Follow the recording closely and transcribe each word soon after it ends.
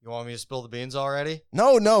You want me to spill the beans already?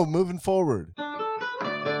 No, moving forward.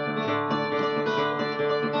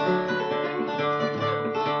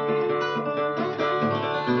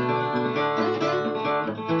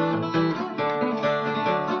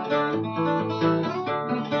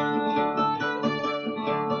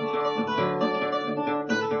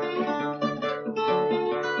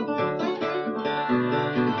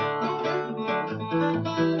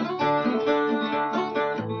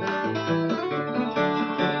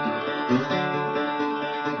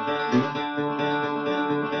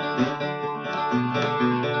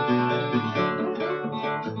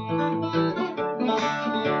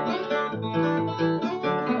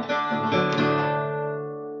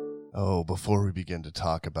 Before we begin to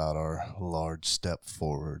talk about our large step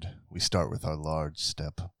forward, we start with our large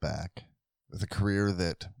step back, with a career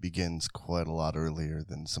that begins quite a lot earlier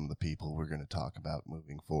than some of the people we're going to talk about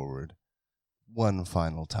moving forward. One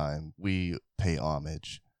final time, we pay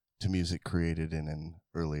homage to music created in an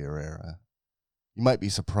earlier era. You might be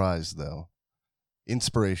surprised, though.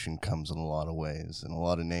 Inspiration comes in a lot of ways, and a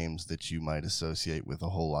lot of names that you might associate with a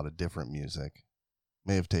whole lot of different music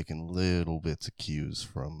may have taken little bits of cues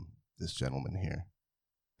from this gentleman here.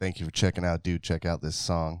 Thank you for checking out, dude. Check out this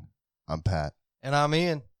song. I'm Pat. And I'm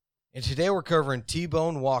Ian. And today we're covering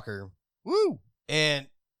T-Bone Walker. Woo! And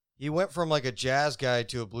he went from like a jazz guy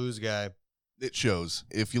to a blues guy. It shows.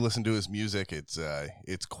 If you listen to his music,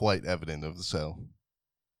 it's quite evident of so.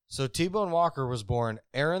 So T-Bone Walker was born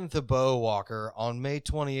Aaron Thibault Walker on May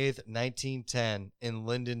 28th, 1910 in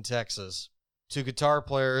Linden, Texas, to guitar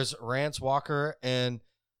players Rance Walker and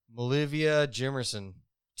Melivia Jimerson.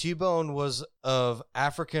 T-Bone was of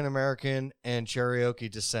African-American and Cherokee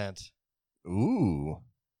descent. Ooh.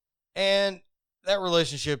 And that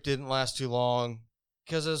relationship didn't last too long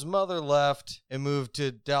because his mother left and moved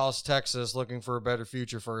to Dallas, Texas, looking for a better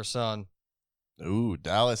future for her son. Ooh,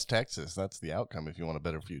 Dallas, Texas. That's the outcome if you want a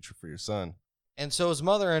better future for your son. And so his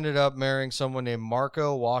mother ended up marrying someone named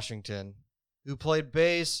Marco Washington, who played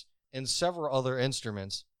bass and several other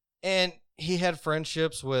instruments. And he had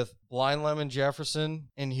friendships with Blind Lemon Jefferson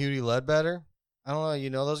and Hughie Ledbetter. I don't know, you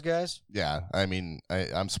know those guys? Yeah, I mean,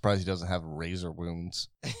 I'm surprised he doesn't have razor wounds.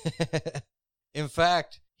 In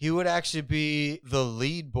fact, he would actually be the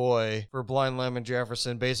lead boy for Blind Lemon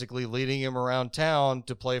Jefferson, basically leading him around town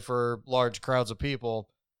to play for large crowds of people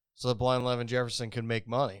so that Blind Lemon Jefferson could make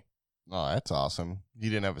money. Oh, that's awesome. He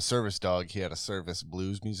didn't have a service dog. He had a service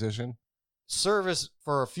blues musician. Service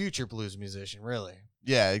for a future blues musician, really.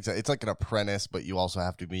 Yeah, exactly. It's like an apprentice, but you also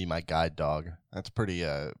have to be my guide dog. That's pretty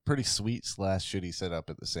sweet / shitty setup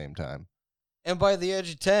at the same time. And by the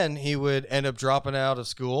age of 10, he would end up dropping out of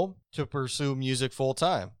school to pursue music full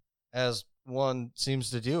time, as one seems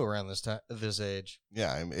to do around this age.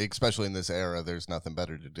 Yeah, I mean, especially in this era, there's nothing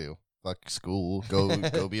better to do. Fuck school,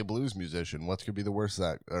 go be a blues musician. What could be the worst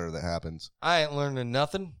that happens? I ain't learning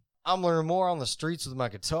nothing. I'm learning more on the streets with my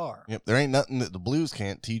guitar. Yep, there ain't nothing that the blues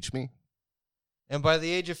can't teach me. And by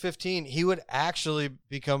the age of 15, he would actually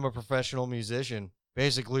become a professional musician,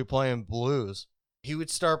 basically playing blues. He would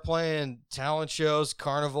start playing talent shows,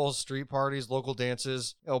 carnivals, street parties, local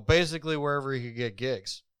dances, basically wherever he could get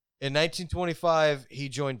gigs. In 1925, he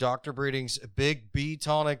joined Dr. Breeding's Big B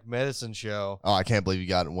Tonic Medicine Show. Oh, I can't believe you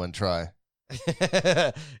got it in one try.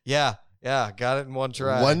 Yeah, got it in one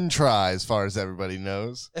try. One try, as far as everybody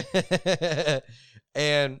knows.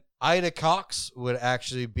 And Ida Cox would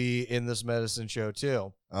actually be in this medicine show,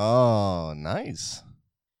 too. Oh, nice.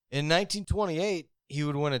 In 1928, he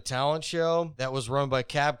would win a talent show that was run by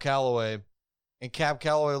Cab Calloway. And Cab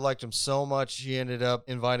Calloway liked him so much, he ended up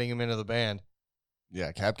inviting him into the band.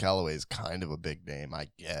 Yeah, Cab Calloway is kind of a big name, I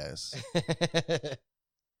guess.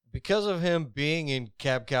 Because of him being in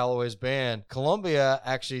Cab Calloway's band, Columbia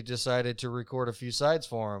actually decided to record a few sides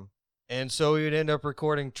for him. And so he would end up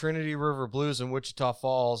recording Trinity River Blues in Wichita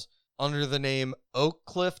Falls under the name Oak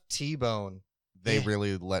Cliff T-Bone. They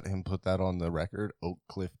really let him put that on the record, Oak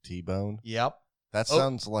Cliff T-Bone? Yep. That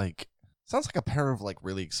sounds like a pair of like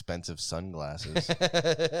really expensive sunglasses.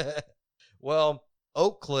 Well,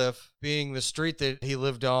 Oak Cliff being the street that he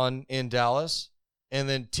lived on in Dallas, and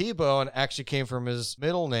then T-Bone actually came from his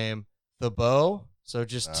middle name, Thibault. So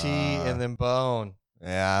just T and then Bone.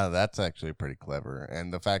 Yeah, that's actually pretty clever.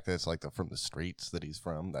 And the fact that it's like from the streets that he's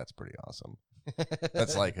from, that's pretty awesome.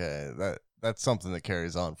 That's like that's something that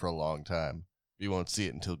carries on for a long time. You won't see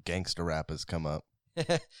it until gangster rap has come up.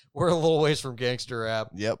 We're a little ways from gangster rap.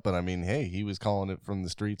 Yep, but I mean, hey, he was calling it from the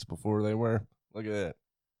streets before they were. Look at that.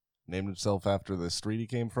 Named himself after the street he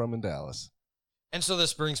came from in Dallas. And so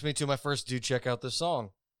this brings me to my first do check out this song,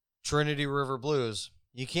 Trinity River Blues.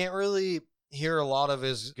 You can't really hear a lot of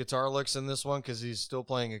his guitar licks in this one because he's still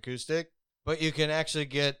playing acoustic, but you can actually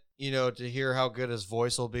get, to hear how good his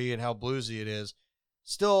voice will be and how bluesy it is.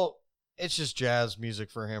 Still, it's just jazz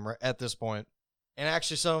music for him at this point. And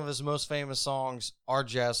actually, some of his most famous songs are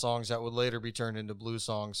jazz songs that would later be turned into blues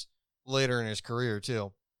songs later in his career,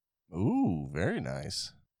 too. Ooh, very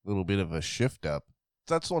nice. A little bit of a shift up.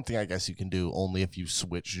 That's one thing I guess you can do only if you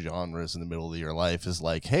switch genres in the middle of your life is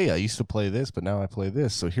like, hey, I used to play this, but now I play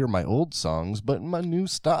this. So here are my old songs, but in my new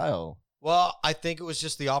style. Well, I think it was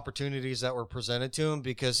just the opportunities that were presented to him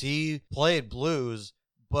because he played blues,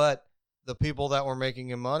 but the people that were making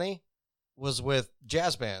him money was with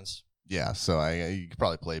jazz bands. Yeah, so you could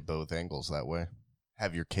probably play both angles that way.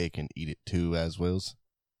 Have your cake and eat it too, as wills.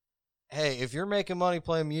 Hey, if you're making money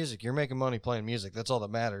playing music, you're making money playing music. That's all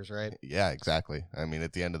that matters, right? Yeah, exactly. I mean,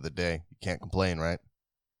 at the end of the day, you can't complain, right?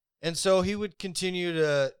 And so he would continue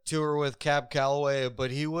to tour with Cab Calloway,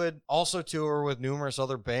 but he would also tour with numerous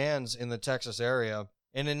other bands in the Texas area.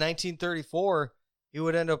 And in 1934, he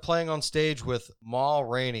would end up playing on stage with Ma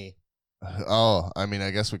Rainey. Oh, I mean,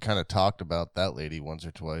 I guess we kind of talked about that lady once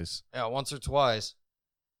or twice. Yeah, once or twice.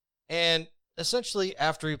 And essentially,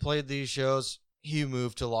 after he played these shows, he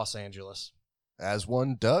moved to Los Angeles. As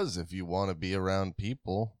one does if you want to be around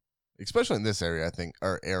people. Especially in this area, I think,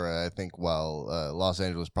 or era, I think while Los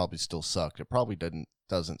Angeles probably still sucked, it probably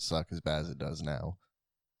doesn't suck as bad as it does now.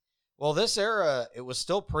 Well, this era, it was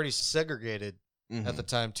still pretty segregated at the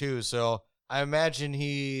time, too. So I imagine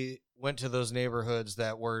he went to those neighborhoods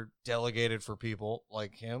that were delegated for people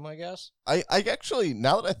like him, I guess. I actually,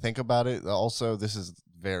 now that I think about it, also, this is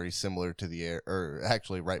very similar to the era, or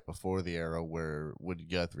actually right before the era where Woody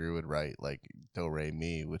Guthrie would write like Do Re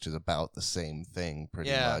Mi, which is about the same thing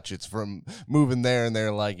pretty much. It's from moving there and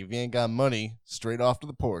they're like, if you ain't got money, straight off to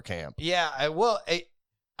the poor camp. Yeah,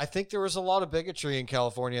 I think there was a lot of bigotry in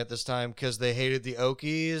California at this time because they hated the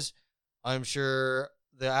Okies. I'm sure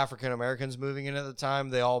the African Americans moving in at the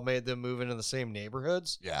time, they all made them move into the same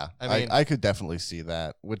neighborhoods. Yeah, I could definitely see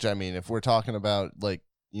that. Which, I mean, if we're talking about like,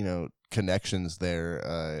 connections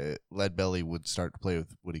there, Leadbelly would start to play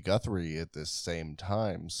with Woody Guthrie at the same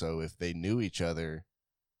time. So if they knew each other,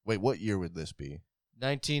 wait, what year would this be?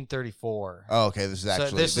 1934. Oh, okay. This is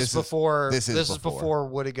actually this is before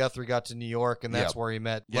Woody Guthrie got to New York, and that's where he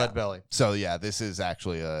met Leadbelly. So yeah, this is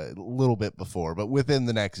actually a little bit before, but within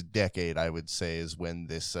the next decade, I would say is when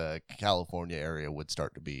this California area would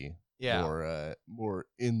start to be more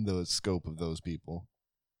in the scope of those people.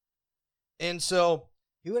 And so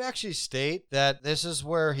he would actually state that this is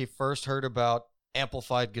where he first heard about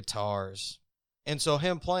amplified guitars. And so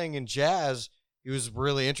him playing in jazz, he was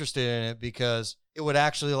really interested in it because it would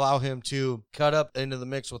actually allow him to cut up into the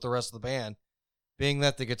mix with the rest of the band, being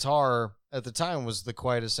that the guitar at the time was the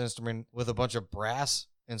quietest instrument with a bunch of brass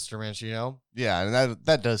instruments, Yeah, and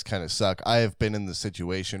that does kind of suck. I have been in the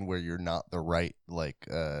situation where you're not the right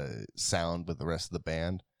sound with the rest of the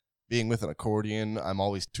band. Being with an accordion, I'm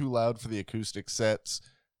always too loud for the acoustic sets,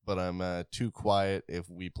 but I'm too quiet if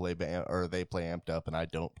we play or they play amped up and I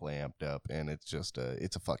don't play amped up, and it's just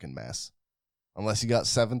it's a fucking mess. Unless you got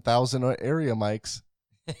 7,000 area mics.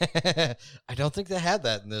 I don't think they had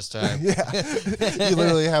that in this time. Yeah, you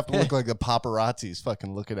literally have to look like the paparazzi's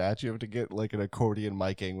fucking looking at you to get like an accordion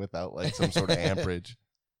micing without like some sort of amperage.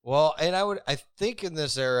 Well, and I think in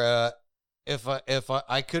this era, if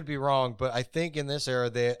I could be wrong, but I think in this era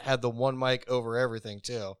they had the one mic over everything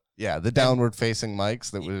too. Yeah, the downward facing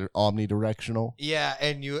mics that were omnidirectional. Yeah,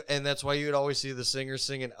 and that's why you would always see the singer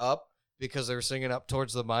singing up because they were singing up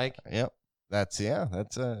towards the mic. Yep. That's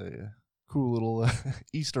a cool little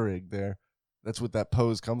Easter egg there. That's what that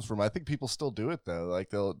pose comes from. I think people still do it though. Like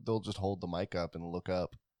they'll just hold the mic up and look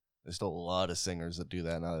up. There's still a lot of singers that do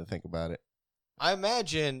that now that I think about it. I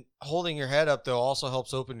imagine holding your head up though also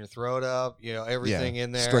helps open your throat up, everything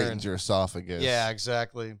in there. Straightens your esophagus. Yeah,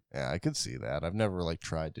 exactly. Yeah, I could see that. I've never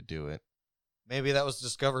tried to do it. Maybe that was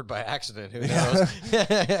discovered by accident. Who knows?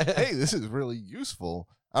 Hey, this is really useful.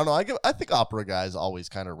 I don't know. I think opera guys always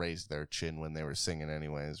kind of raised their chin when they were singing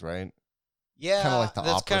anyways, right? Yeah, kind of like the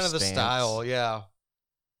that's opera kind of the stance. Style, yeah.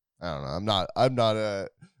 I don't know. I'm not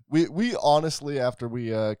we honestly, after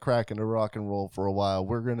we crack into rock and roll for a while,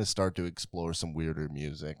 we're going to start to explore some weirder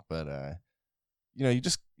music, but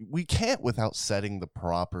we can't without setting the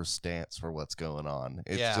proper stance for what's going on.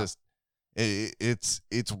 It's just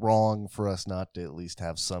it's wrong for us not to at least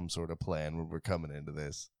have some sort of plan when we're coming into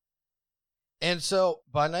this. And so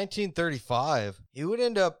by 1935, he would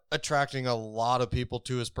end up attracting a lot of people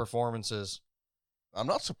to his performances. I'm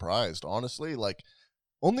not surprised, honestly. Like,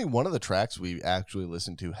 only one of the tracks we actually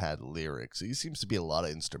listened to had lyrics. He seems to be a lot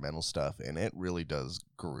of instrumental stuff, and it really does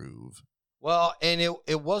groove. Well, and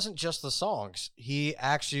it wasn't just the songs. He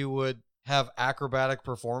actually would have acrobatic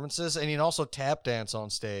performances, and he'd also tap dance on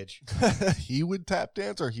stage. He would tap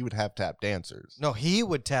dance, or he would have tap dancers? No, he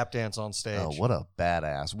would tap dance on stage. Oh, what a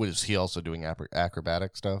badass. Was he also doing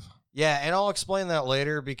acrobatic stuff? Yeah, and I'll explain that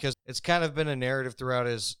later because it's kind of been a narrative throughout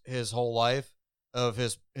his whole life of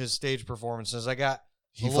his stage performances.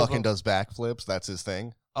 He fucking does backflips. That's his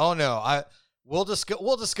thing. Oh no, we'll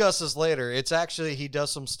discuss this later. It's actually he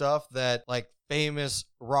does some stuff that like famous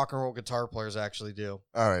rock and roll guitar players actually do.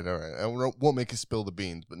 All right. I won't make you spill the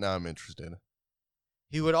beans, but now I'm interested.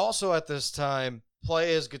 He would also at this time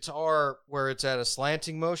play his guitar where it's at a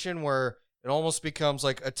slanting motion where it almost becomes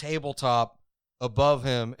like a tabletop above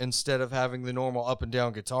him instead of having the normal up and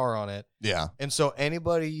down guitar on it. Yeah. And so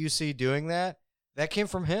anybody you see doing that came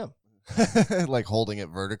from him. Like holding it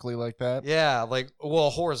vertically like that? Yeah,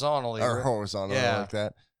 horizontally. Or horizontally like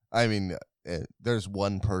that. I mean, there's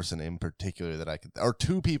one person in particular that or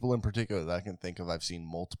two people in particular that I can think of I've seen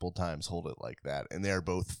multiple times hold it like that. And they're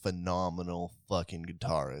both phenomenal fucking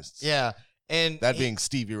guitarists. Yeah. And that being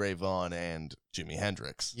Stevie Ray Vaughan and Jimi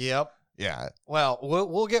Hendrix. Yep. Yeah. Well,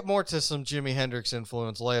 we'll get more to some Jimi Hendrix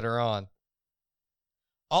influence later on.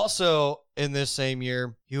 Also, in this same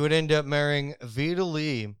year, he would end up marrying Vita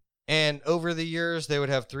Lee. And over the years, they would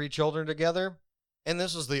have 3 children together. And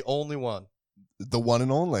this was the only one. The one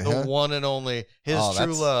and only, The one and only. His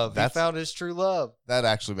true love. He found his true love. That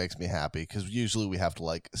actually makes me happy because usually we have to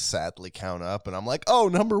like sadly count up. And I'm like, oh,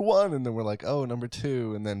 number 1. And then we're like, oh, number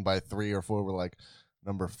 2. And then by 3 or 4, we're like,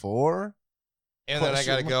 number 4? And then I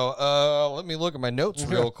got to go, let me look at my notes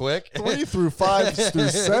real quick. 3 through 5 through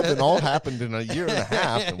 7 all happened in a year and a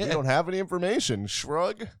half. And we don't have any information.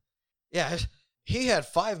 Shrug. Yeah. He had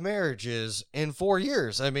 5 marriages in 4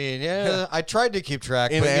 years. I mean, yeah, I tried to keep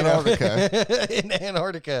track. In Antarctica. In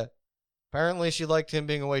Antarctica. Apparently, she liked him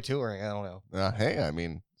being away touring. I don't know. Hey, I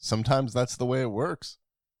mean, sometimes that's the way it works.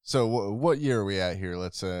 So, what year are we at here?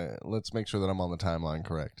 Let's make sure that I'm on the timeline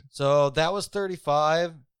correct. So that was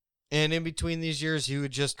 35, and in between these years, he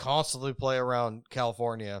would just constantly play around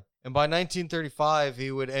California. And by 1935, he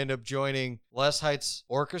would end up joining Les Heights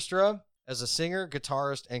Orchestra as a singer,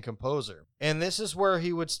 guitarist, and composer. And this is where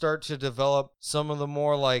he would start to develop some of the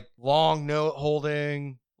more like long note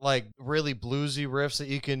holding, like really bluesy riffs that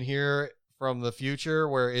you can hear from the future,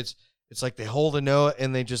 where it's like they hold a note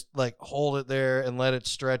and they just like hold it there and let it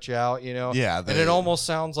stretch out, you know? Yeah. And it almost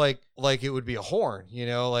sounds like it would be a horn, you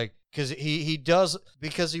know, like because he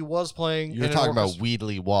was playing. You're talking about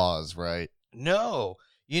Wheatley Waz, right? No.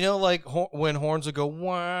 You know, like when horns would go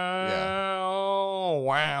wow,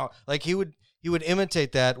 wow, like he would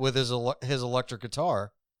imitate that with his electric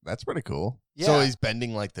guitar. That's pretty cool. Yeah. So he's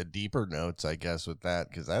bending like the deeper notes, I guess, with that,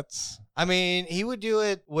 because that's. I mean, he would do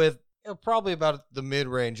it with probably about the mid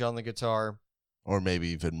range on the guitar, or maybe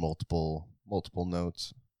even multiple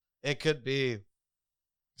notes. It could be.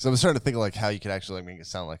 So I'm starting to think of like how you could actually make it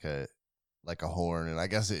sound like a horn, and I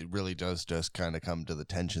guess it really does just kind of come to the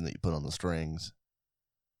tension that you put on the strings.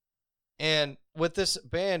 And with this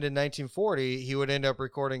band in 1940, he would end up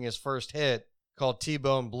recording his first hit called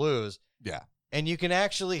T-Bone Blues. Yeah. And you can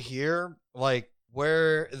actually hear like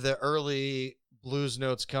where the early blues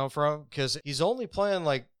notes come from, because he's only playing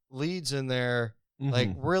like leads in there, like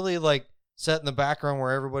really like set in the background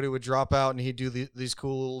where everybody would drop out and he'd do these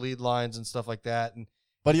cool little lead lines and stuff like that.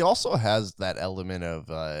 But he also has that element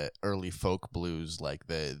of early folk blues, like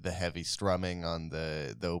the heavy strumming on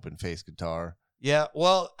the open face guitar. Yeah,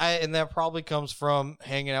 well, and that probably comes from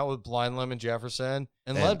hanging out with Blind Lemon Jefferson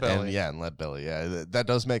and Leadbelly. And Leadbelly, yeah. That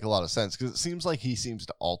does make a lot of sense, because it seems like he seems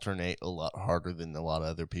to alternate a lot harder than a lot of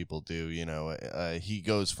other people do, you know. He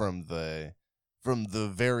goes from the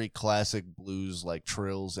very classic blues, like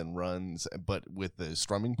trills and runs, but with the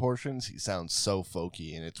strumming portions, he sounds so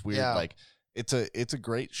folky, and it's weird. Yeah. Like, it's a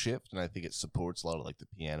great shift, and I think it supports a lot of, like, the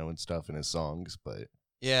piano and stuff in his songs, but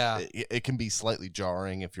yeah, it can be slightly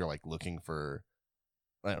jarring if you're, like, looking for...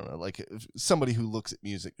 I don't know, like somebody who looks at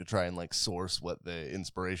music to try and like source what the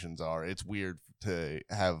inspirations are. It's weird to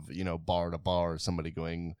have, you know, bar to bar, somebody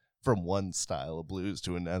going from one style of blues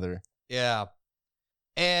to another. Yeah.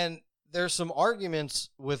 And there's some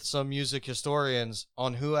arguments with some music historians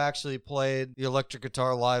on who actually played the electric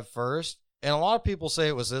guitar live first. And a lot of people say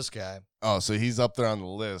it was this guy. Oh, so he's up there on the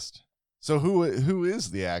list. So who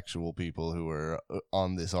is the actual people who are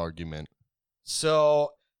on this argument?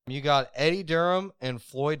 So you got Eddie Durham and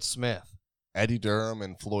Floyd Smith. Eddie Durham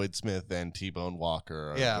and Floyd Smith and T-Bone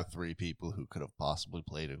Walker are the 3 people who could have possibly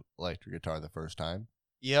played electric guitar the first time.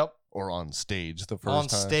 Yep. Or on stage the first time. On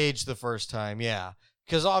stage the first time, yeah.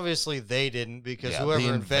 Because obviously they didn't, because Yeah,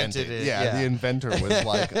 whoever invented it. Yeah, the inventor was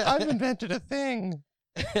like, I've invented a thing.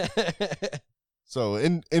 So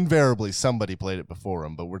invariably somebody played it before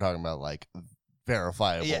him, but we're talking about like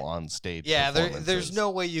verifiable on stage. Yeah, there's no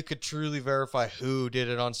way you could truly verify who did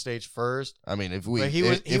it on stage first. I mean, if But he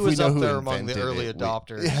was up there among the early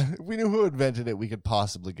adopters. If we knew who invented it, we could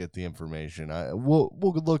possibly get the information. We'll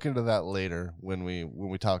look into that later when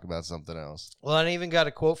we talk about something else. Well, I even got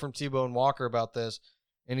a quote from T-Bone Walker about this,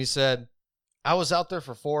 and he said, "I was out there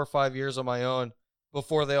for 4 or 5 years on my own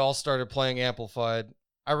before they all started playing amplified.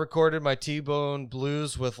 I recorded my T-Bone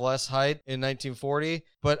Blues with Les Height in 1940,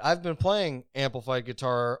 but I've been playing amplified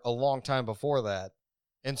guitar a long time before that."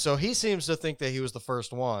 And so he seems to think that he was the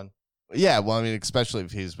first one. Yeah, well, I mean, especially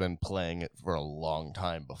if he's been playing it for a long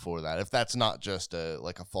time before that. If that's not just a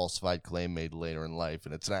falsified claim made later in life,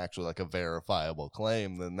 and it's actually like a verifiable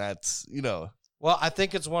claim, then that's, Well, I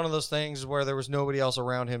think it's one of those things where there was nobody else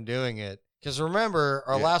around him doing it. Because remember,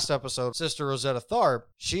 our last episode, Sister Rosetta Tharpe,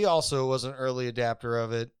 she also was an early adapter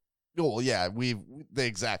of it. Well, yeah,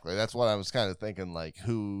 exactly. That's what I was kind of thinking. Like,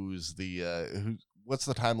 what's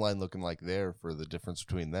the timeline looking like there for the difference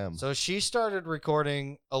between them? So she started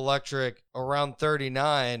recording electric around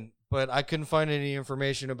 39, but I couldn't find any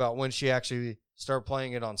information about when she actually started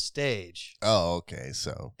playing it on stage. Oh, okay.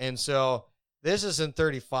 And so this is in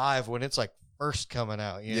 35 when it's like first coming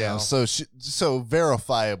out. You know? So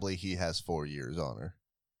verifiably he has 4 years on her.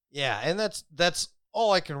 Yeah, and that's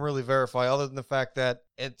all I can really verify, other than the fact that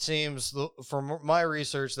it seems from my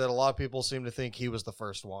research that a lot of people seem to think he was the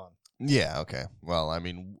first one. Yeah, okay. Well, I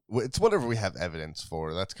mean, it's whatever we have evidence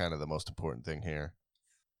for. That's kind of the most important thing here.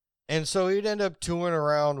 And so he'd end up touring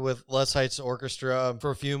around with Les Height's orchestra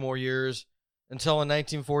for a few more years until in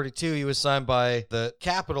 1942 he was signed by the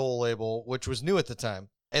Capitol label, which was new at the time.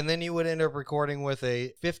 And then he would end up recording with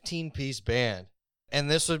a 15-piece band. And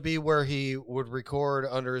this would be where he would record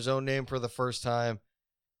under his own name for the first time.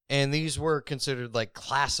 And these were considered like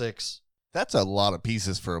classics. That's a lot of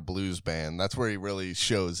pieces for a blues band. That's where he really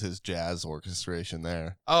shows his jazz orchestration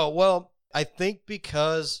there. Oh, well, I think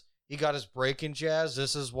because he got his break in jazz,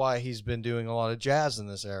 this is why he's been doing a lot of jazz in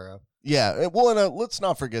this era. Yeah, well, and let's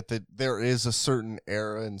not forget that there is a certain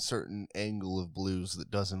era and certain angle of blues that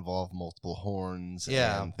does involve multiple horns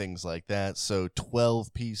and things like that. So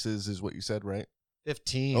 12 pieces is what you said, right?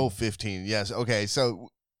 15. Oh, 15. Yes. Okay, so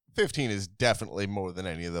 15 is definitely more than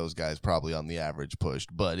any of those guys probably on the average pushed,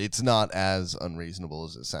 but it's not as unreasonable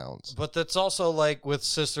as it sounds. But that's also like with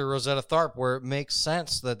Sister Rosetta Tharpe, where it makes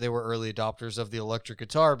sense that they were early adopters of the electric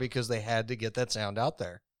guitar because they had to get that sound out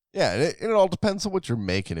there. Yeah, it all depends on what you're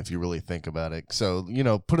making if you really think about it. So,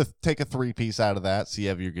 take a 3-piece out of that. So you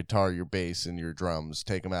have your guitar, your bass, and your drums.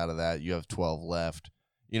 Take them out of that. You have 12 left.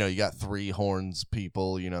 You got 3 horns,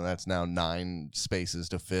 people. That's now 9 spaces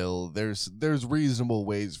to fill. There's reasonable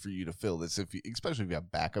ways for you to fill this, especially if you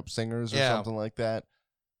have backup singers or something like that.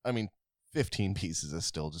 I mean, 15 pieces is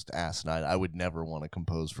still just asinine. I would never want to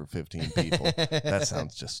compose for 15 people. That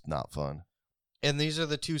sounds just not fun. And these are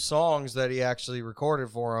the 2 songs that he actually recorded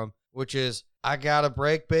for him, which is I Got a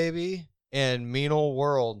Break, Baby, and Mean Old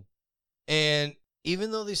World. And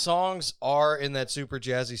even though these songs are in that super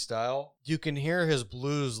jazzy style, you can hear his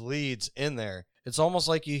blues leads in there. It's almost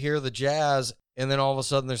like you hear the jazz, and then all of a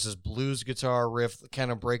sudden there's this blues guitar riff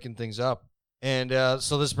kind of breaking things up. And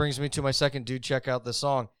so this brings me to my second dude. Check out this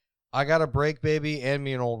song. I Got a Break, Baby, and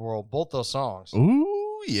Mean Old World. Both those songs.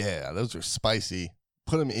 Ooh, yeah. Those are spicy.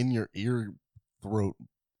 Put them in your ear throat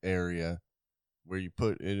area where you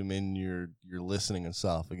put them in your listening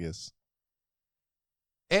esophagus.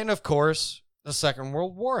 And of course, the Second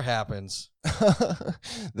World War happens.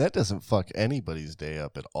 That doesn't fuck anybody's day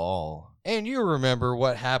up at all. And you remember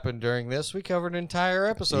what happened during this. We covered an entire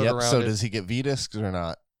episode around so it. Does he get V-discs or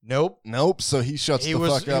not? Nope. So he shuts the fuck up for a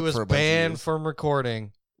bunch of years. He was banned from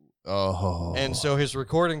recording. Oh. And so his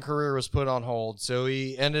recording career was put on hold. So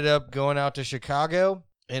he ended up going out to Chicago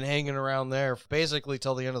and hanging around there basically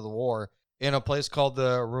till the end of the war in a place called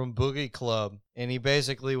the Rumboogie Club. And he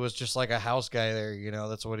basically was just like a house guy there.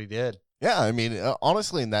 That's what he did. Yeah, I mean,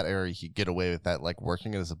 honestly, in that area, he'd get away with that, like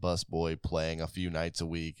working as a busboy, playing a few nights a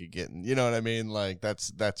week, and getting, you know what I mean? Like,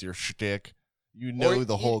 that's your shtick.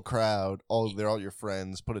 The whole crowd, they're all your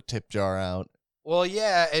friends, put a tip jar out. Well,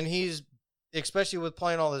 yeah, and he's, especially with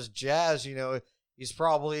playing all this jazz, he's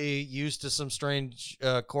probably used to some strange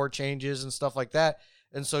chord changes and stuff like that.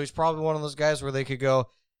 And so he's probably one of those guys where they could go,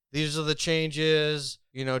 these are the changes,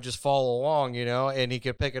 just follow along, and he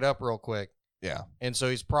could pick it up real quick. Yeah. And so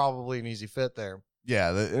he's probably an easy fit there.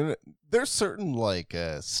 Yeah. There's certain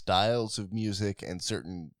styles of music and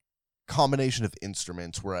certain combination of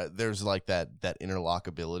instruments where there's like that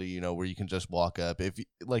interlockability, you know, where you can just walk up. If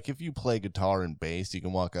you play guitar and bass, you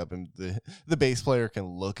can walk up and the bass player can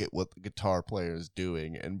look at what the guitar player is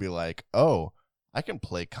doing and be like, oh, I can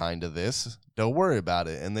play kind of this. Don't worry about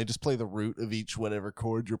it. And they just play the root of each whatever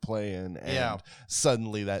chord you're playing, and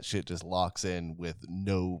suddenly that shit just locks in with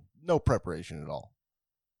no preparation at all.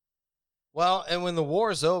 Well, and when the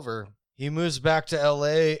war is over, he moves back to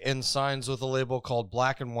LA and signs with a label called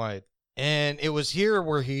Black and White. And it was here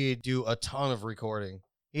where he'd do a ton of recording.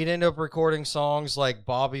 He'd end up recording songs like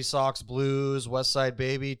Bobby Sox Blues, West Side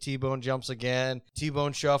Baby, T-Bone Jumps Again,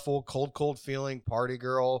 T-Bone Shuffle, Cold Cold Feeling, Party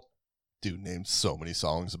Girl. Dude names so many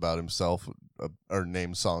songs about himself, or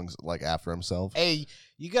names songs like after himself. Hey,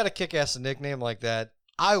 you got a kick-ass nickname like that.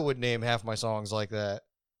 I would name half my songs like that.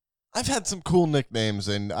 I've had some cool nicknames,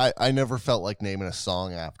 and I never felt like naming a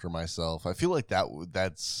song after myself. I feel like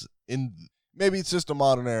that's in, maybe it's just a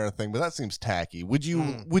modern era thing, but that seems tacky. Would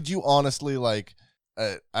you honestly, like,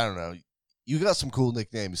 I don't know, you got some cool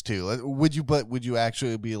nicknames too. Would you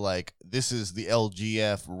actually be like, this is the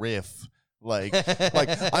LGF riff? I'm doing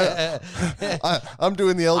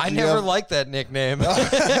the LGF. I never liked that nickname.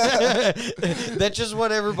 That's just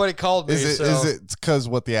what everybody called me. Is it because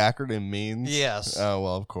what the acronym means? Yes. Oh,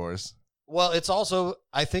 well, of course. Well, it's also,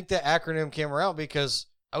 I think the acronym came around because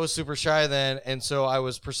I was super shy then, and so I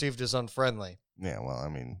was perceived as unfriendly. Yeah, well, I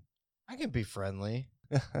mean, I can be friendly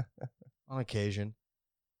on occasion.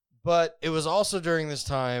 But it was also during this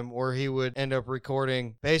time where he would end up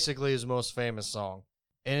recording basically his most famous song.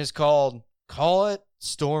 And it's called Call It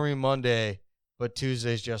Stormy Monday, but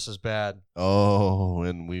Tuesday's Just as Bad. Oh,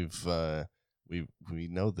 and we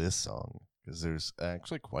know this song because there's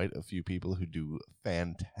actually quite a few people who do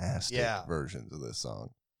fantastic versions of this song.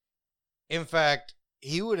 In fact,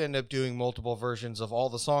 he would end up doing multiple versions of all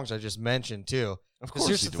the songs I just mentioned too. Of course,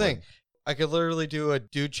 here's the thing. I could literally do a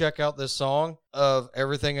dude check out this song of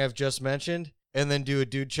everything I've just mentioned, and then do a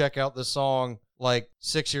dude check out this song like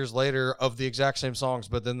 6 years later of the exact same songs,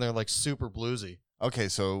 but then they're like super bluesy. Okay,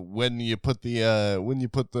 so when you put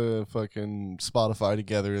the fucking Spotify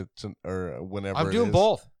together, or whenever I'm doing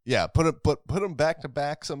both. Yeah, put them back to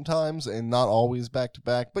back sometimes, and not always back to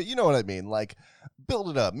back. But you know what I mean. Like, build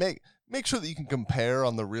it up. Make sure that you can compare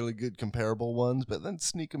on the really good comparable ones, but then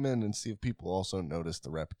sneak them in and see if people also notice the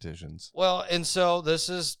repetitions. Well, and so this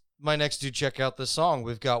is my next dude check out this song.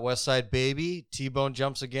 We've got West Side Baby, T-Bone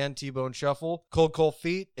Jumps Again, T-Bone Shuffle, Cold Cold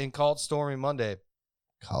Feet, and Call It Stormy Monday.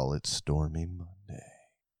 Call It Stormy Monday.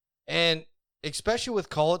 And especially with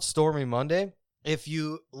Call It Stormy Monday, if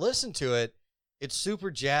you listen to it, it's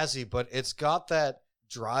super jazzy, but it's got that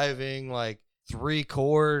driving, like,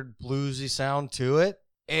 3-chord bluesy sound to it.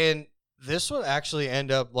 And this would actually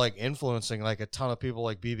end up, like, influencing, like, a ton of people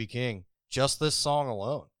like B.B. King. Just this song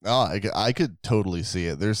alone. Oh, I could totally see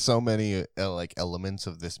it. There's so many like elements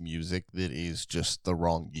of this music that is just the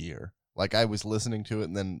wrong gear. Like, I was listening to it,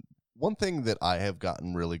 and then one thing that I have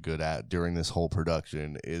gotten really good at during this whole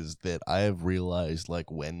production is that I have realized, like,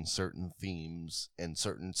 when certain themes and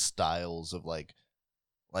certain styles of like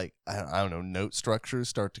I don't know, note structures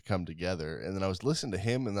start to come together. And then I was listening to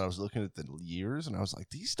him, and then I was looking at the years, and I was like,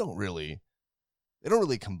 these don't really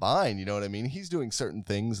combine, you know what I mean? He's doing certain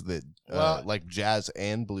things that like jazz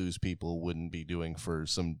and blues people wouldn't be doing for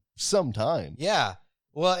some time. Yeah.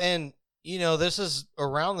 Well, and, you know, this is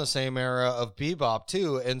around the same era of bebop,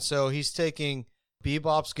 too. And so he's taking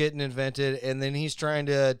bebop's getting invented, and then he's trying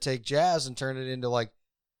to take jazz and turn it into, like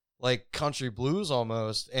country blues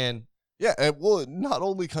almost. And yeah, well, not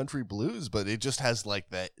only country blues, but it just has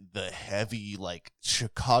like the heavy like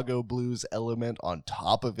Chicago blues element on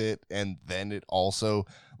top of it, and then it also,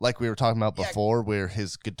 like we were talking about before, where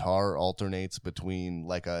his guitar alternates between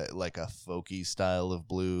like a folky style of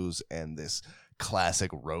blues and this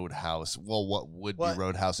classic Roadhouse. Well, what would be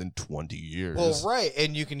Roadhouse in 20 years? Well, right,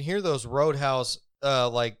 and you can hear those Roadhouse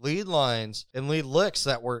like lead lines and lead licks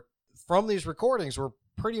that were from these recordings were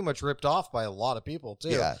pretty much ripped off by a lot of people too.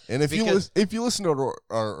 Yeah, and if you listen to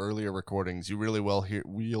our earlier recordings, you really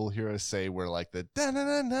you'll hear us say where like the da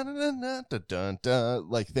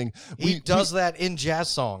like thing. He does that in jazz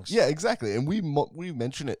songs. Yeah, exactly, and we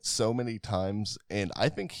mention it so many times, and I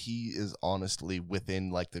think he is honestly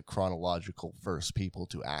within like the chronological first people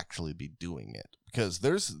to actually be doing it, because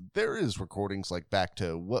there is recordings like back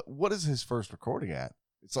to what is his first recording at?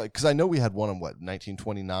 It's like, because I know we had one in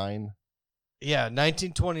 1929. Yeah,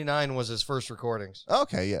 1929 was his first recordings.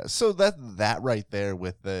 Okay, yeah. So that right there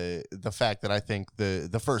with the fact that I think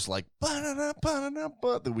the first like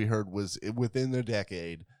that we heard was within the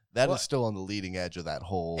decade That Well, is still on the leading edge of that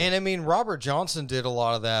whole. and I mean, Robert Johnson did a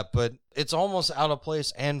lot of that, but it's almost out of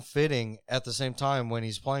place and fitting at the same time when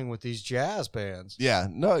he's playing with these jazz bands. Yeah,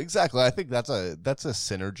 no, exactly. I think that's a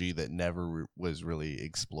synergy that never was really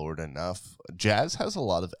explored enough. Jazz has a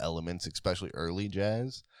lot of elements, especially early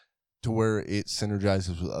jazz, to where it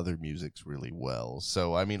synergizes with other musics really well.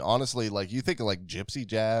 So, I mean, honestly, like you think of like gypsy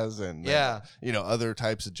jazz and other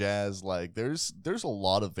types of jazz. Like there's a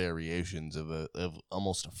lot of variations of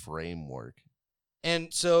almost a framework.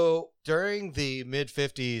 And so during the mid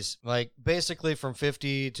 50s, like basically from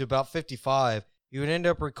 50 to about 55, he would end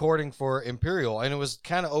up recording for Imperial. And it was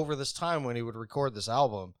kind of over this time when he would record this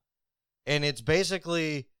album. And it's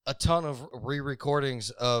basically a ton of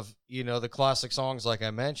re-recordings of, the classic songs like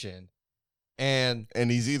I mentioned. And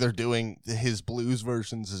he's either doing his blues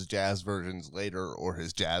versions as jazz versions later or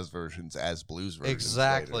his jazz versions as blues versions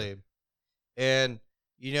exactly. later. And,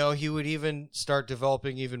 he would even start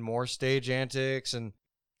developing even more stage antics. And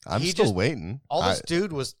I'm still waiting. All this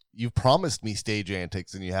dude was... You've promised me stage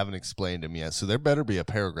antics and you haven't explained them yet, so there better be a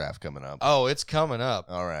paragraph coming up. Oh, it's coming up.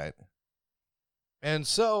 All right. And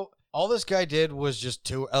so... all this guy did was just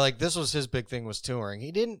tour. Like, this was his big thing, was touring.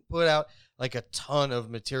 He didn't put out, like, a ton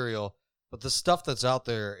of material, but the stuff that's out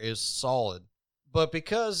there is solid. But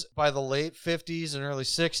because by the late 50s and early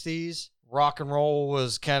 60s, rock and roll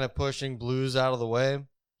was kind of pushing blues out of the way,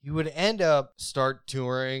 he would end up start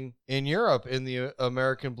touring in Europe in the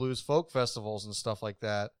American Blues Folk Festivals and stuff like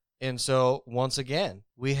that. And so, once again,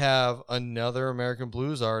 we have another American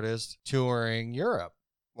blues artist touring Europe.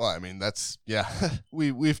 Well, I mean, that's, yeah,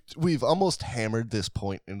 we've almost hammered this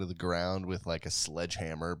point into the ground with like a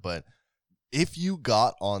sledgehammer, but if you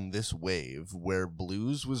got on this wave where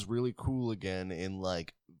blues was really cool again in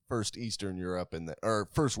like first Eastern Europe or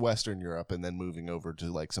first Western Europe and then moving over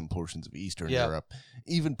to like some portions of Eastern Europe,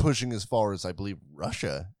 even pushing as far as I believe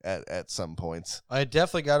Russia at some points. I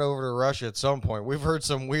definitely got over to Russia at some point. We've heard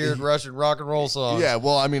some weird Russian rock and roll songs. Yeah,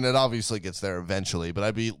 well, I mean, it obviously gets there eventually, but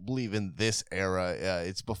I believe in this era,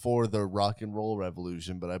 it's before the rock and roll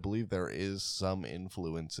revolution, but I believe there is some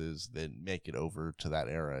influences that make it over to that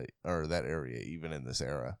era or that area even in this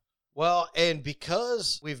era. Well, and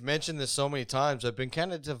because we've mentioned this so many times, I've been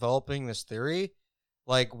kind of developing this theory,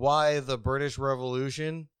 like why the British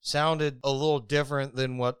Revolution sounded a little different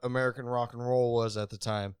than what American rock and roll was at the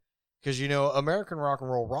time. Because, American rock and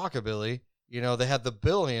roll rockabilly, they had the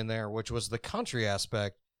Billy in there, which was the country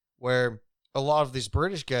aspect, where a lot of these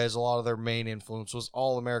British guys, a lot of their main influence was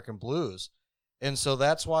all American blues. And so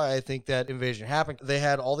that's why I think that invasion happened. They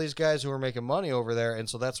had all these guys who were making money over there, and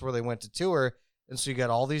so that's where they went to tour. And so you got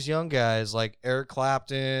all these young guys like Eric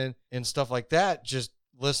Clapton and stuff like that just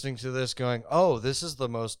listening to this going, oh, this is the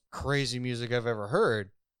most crazy music I've ever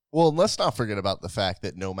heard. Well, and let's not forget about the fact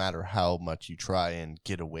that no matter how much you try and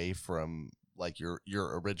get away from like your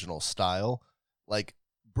original style, like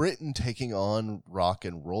Britain taking on rock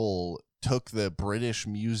and roll took the British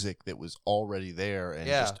music that was already there and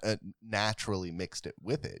just naturally mixed it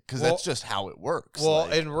with it. Because that's just how it works. Well,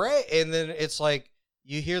 and then it's like,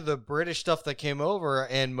 you hear the British stuff that came over,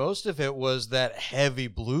 and most of it was that heavy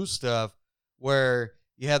blues stuff where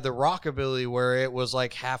you had the rockabilly where it was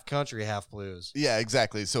like half country, half blues. Yeah,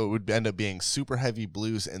 exactly. So it would end up being super heavy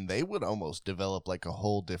blues, and they would almost develop like a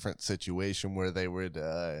whole different situation where they would...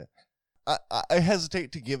 I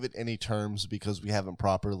hesitate to give it any terms because we haven't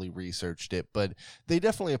properly researched it, but they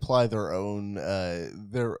definitely apply their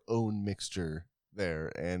own mixture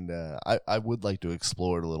there, and I would like to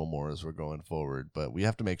explore it a little more as we're going forward, but we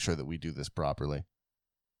have to make sure that we do this properly.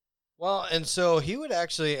 Well, and so he would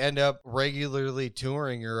actually end up regularly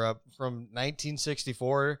touring Europe from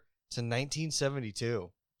 1964 to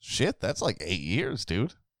 1972. Shit, that's like 8 years,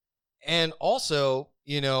 dude. And also,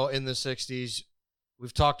 in the 60s,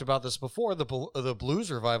 we've talked about this before, the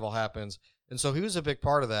blues revival happens, and so he was a big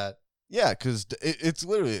part of that. Yeah, because it's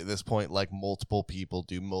literally at this point like multiple people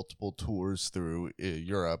do multiple tours through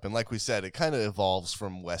Europe. And like we said, it kind of evolves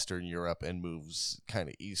from Western Europe and moves kind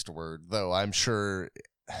of eastward, though I'm sure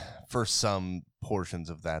for some portions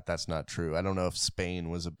of that's not true. I don't know if Spain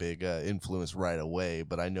was a big influence right away,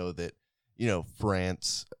 but I know that,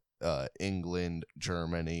 France, England,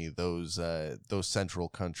 Germany, those central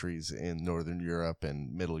countries in Northern Europe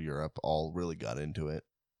and Middle Europe all really got into it.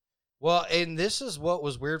 Well, and this is what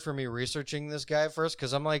was weird for me researching this guy first,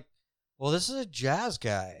 because I'm like, well, this is a jazz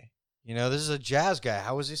guy. This is a jazz guy.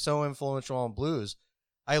 How is he so influential on blues?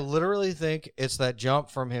 I literally think it's that jump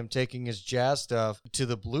from him taking his jazz stuff to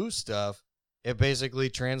the blues stuff, it basically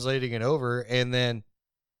translating it over, and then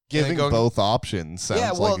giving both options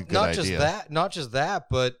sounds like a good idea. Not just that,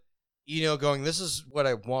 but, going, this is what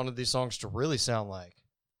I wanted these songs to really sound like.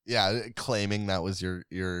 Yeah, claiming that was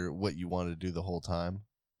your what you wanted to do the whole time.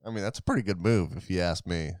 I mean, that's a pretty good move if you ask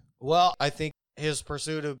me. Well, I think his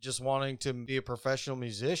pursuit of just wanting to be a professional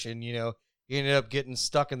musician, he ended up getting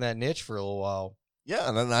stuck in that niche for a little while. Yeah,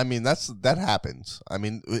 and I mean that happens. I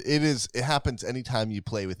mean, it happens anytime you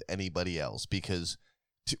play with anybody else because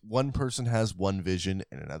one person has one vision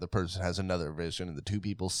and another person has another vision, and the two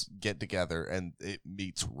people get together and it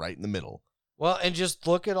meets right in the middle. Well, and just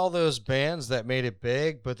look at all those bands that made it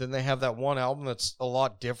big, but then they have that one album that's a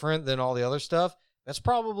lot different than all the other stuff. That's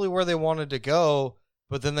probably where they wanted to go,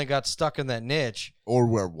 but then they got stuck in that niche. Or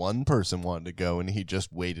where one person wanted to go and he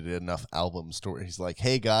just waited enough albums to where he's like,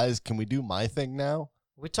 hey guys, can we do my thing now?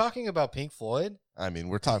 Are we talking about Pink Floyd? I mean,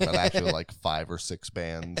 we're talking about actually like 5 or 6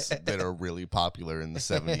 bands that are really popular in the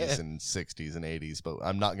 70s and 60s and 80s, but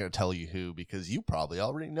I'm not going to tell you who because you probably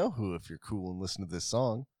already know who if you're cool and listen to this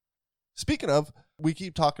song. Speaking of, we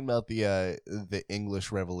keep talking about the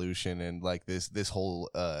English Revolution and like this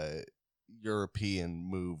whole European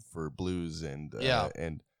move for blues and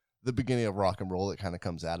the beginning of rock and roll that kind of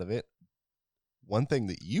comes out of it. One thing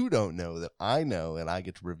that you don't know that I know and I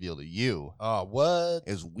get to reveal to you what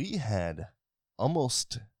is we had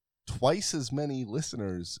almost twice as many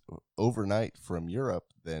listeners overnight from Europe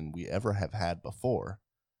than we ever have had before.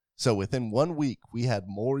 So within 1 week, we had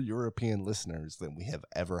more European listeners than we have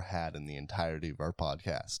ever had in the entirety of our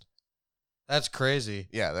podcast. That's crazy.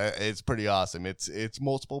 Yeah, it's pretty awesome. It's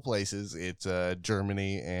multiple places. It's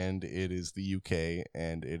Germany, and it is the UK,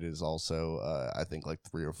 and it is also, I think, like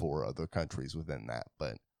 3 or 4 other countries within that.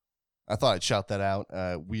 But I thought I'd shout that out.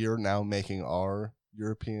 We are now making our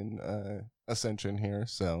European ascension here.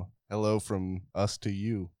 So hello from us to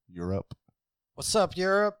you, Europe. What's up,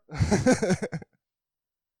 Europe?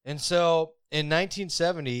 And so in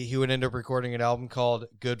 1970, he would end up recording an album called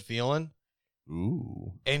Good Feelin'.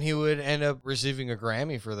 Ooh. And he would end up receiving a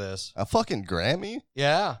Grammy for this. A fucking Grammy?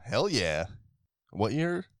 Yeah. Hell yeah. What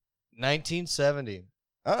year? 1970.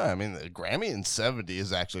 I mean, the Grammy in 70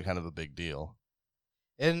 is actually kind of a big deal.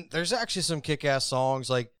 And there's actually some kick-ass songs.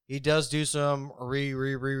 Like, he does do some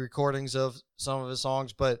re-recordings of some of his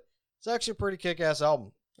songs, but it's actually a pretty kick-ass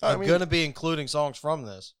album. I'm going to be including songs from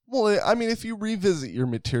this. Well, I mean, if you revisit your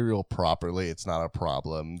material properly, it's not a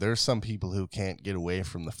problem. There's some people who can't get away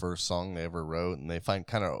from the first song they ever wrote, and they find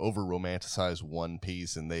kind of over-romanticize one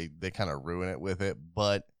piece, and they kind of ruin it with it.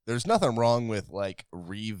 But there's nothing wrong with, like,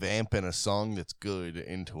 revamping a song that's good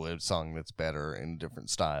into a song that's better in a different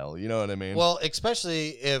style. You know what I mean? Well, especially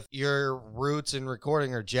if your roots in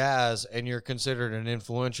recording are jazz, and you're considered an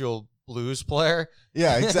influential blues player.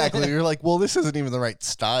 Yeah, exactly. You're like, well, this isn't even the right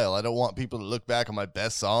style. I don't want people to look back on my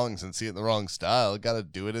best songs and see it in the wrong style. I got to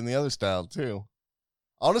do it in the other style too.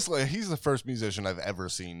 Honestly, he's the first musician I've ever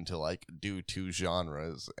seen to like do 2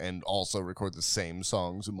 genres and also record the same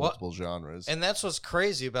songs in multiple genres. And that's what's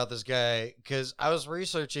crazy about this guy, because I was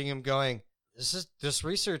researching him going, this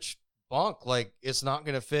research bunk, like it's not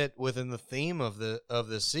going to fit within the theme of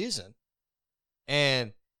this season.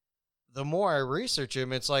 And the more I research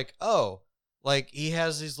him, it's like, oh, like he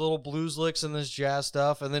has these little blues licks and this jazz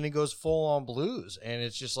stuff, and then he goes full on blues, and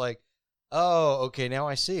it's just like, oh, okay, now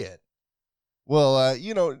I see it. Well,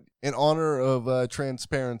 in honor of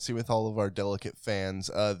transparency with all of our delicate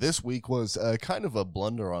fans, this week was kind of a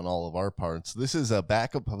blunder on all of our parts. This is a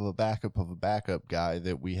backup of a backup of a backup guy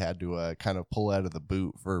that we had to kind of pull out of the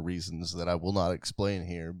boot for reasons that I will not explain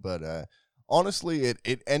here. But honestly,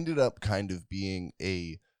 it ended up kind of being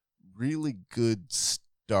a really good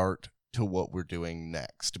start to what we're doing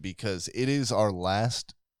next, because it is our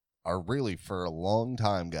really for a long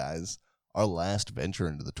time, guys, our last venture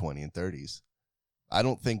into the 20s and 30s. I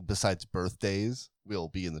don't think besides birthdays we'll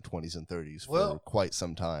be in the 20s and 30s for quite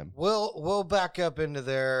some time. We'll back up into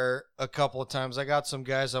there a couple of times. I got some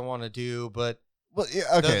guys I want to do, but well, yeah,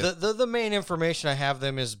 okay. The main information I have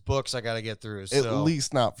them is books I got to get through. So. At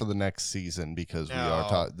least not for the next season, because we are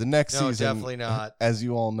talking the next season. Definitely not. As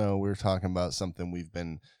you all know, we're talking about something we've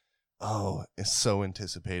been so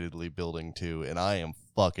anticipatedly building to, and I am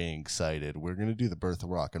fucking excited. We're gonna do the birth of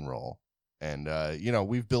rock and roll, and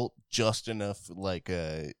we've built just enough like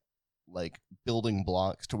building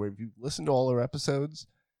blocks to where if you listen to all our episodes,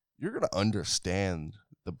 you're gonna understand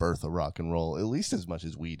the birth of rock and roll at least as much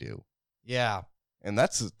as we do. Yeah. And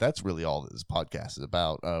that's really all that this podcast is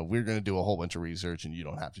about. We're going to do a whole bunch of research, and you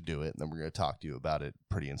don't have to do it. And then we're going to talk to you about it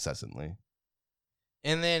pretty incessantly.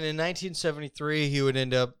 And then in 1973, he would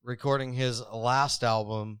end up recording his last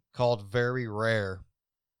album called Very Rare.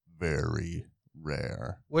 Very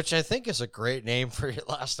Rare. Which I think is a great name for your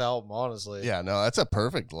last album, honestly. Yeah, no, that's a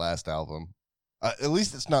perfect last album. At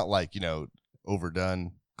least it's not like,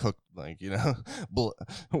 overdone. cooked, like, you know,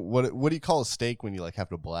 what do you call a steak when you like have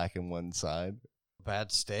to blacken one side?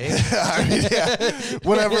 Bad steak. I mean, yeah,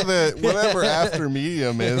 whatever after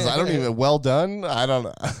medium is. I don't even well done. I don't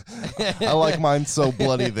know. I like mine so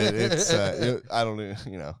bloody that it's. I don't know.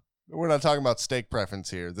 You know, we're not talking about steak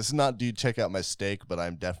preference here. This is not, dude, check out my steak, but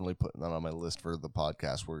I'm definitely putting that on my list for the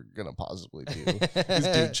podcast we're gonna possibly do.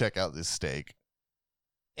 Dude, check out this steak.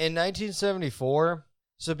 In 1974,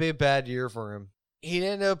 this would be a bad year for him. He'd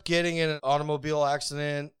end up getting in an automobile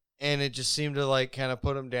accident, and it just seemed to like kind of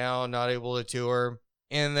put him down, not able to tour.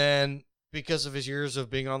 And then because of his years of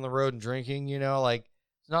being on the road and drinking, you know, like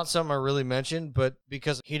it's not something I really mentioned, but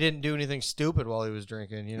because he didn't do anything stupid while he was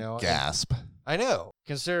drinking, you know. Gasp. I know.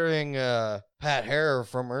 Considering Pat Hare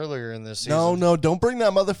from earlier in this season. No, don't bring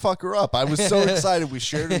that motherfucker up. I was so excited we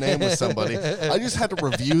shared a name with somebody. I just had to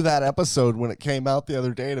review that episode when it came out the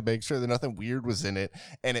other day to make sure that nothing weird was in it,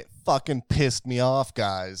 and it fucking pissed me off,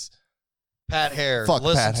 guys. Pat Hare. Fuck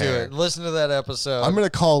Listen Pat to Hare. it. Listen to that episode. I'm going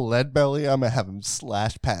to call Leadbelly. I'm going to have him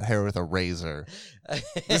slash Pat Hare with a razor.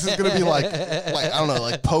 This is going to be like, I don't know,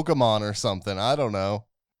 like Pokemon or something. I don't know.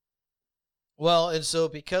 Well, and so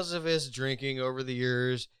because of his drinking over the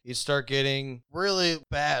years, he'd start getting really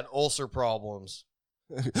bad ulcer problems.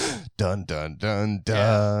 Dun, dun, dun,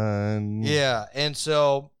 dun. Yeah, and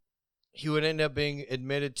so he would end up being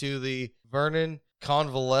admitted to the Vernon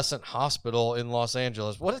Convalescent Hospital in Los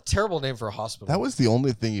Angeles. What a terrible name for a hospital. That was the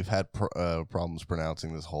only thing you've had problems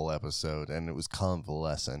pronouncing this whole episode, and it was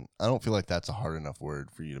convalescent. I don't feel like that's a hard enough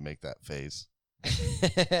word for you to make that face.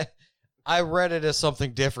 I read it as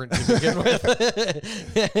something different to begin with.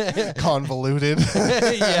 Convoluted.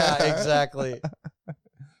 Yeah, exactly.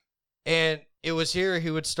 And it was here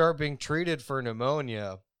he would start being treated for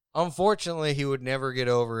pneumonia. Unfortunately, he would never get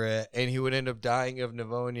over it, and he would end up dying of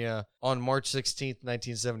pneumonia on March 16th,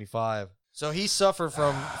 1975. So he suffered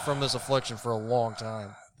from this affliction for a long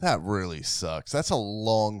time. That really sucks. That's a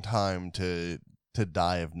long time to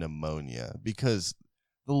die of pneumonia, because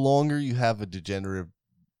the longer you have a degenerative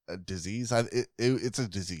disease, it's a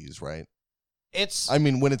disease, right? It's. I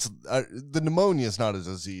mean, when it's the pneumonia is not a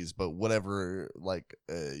disease, but whatever, like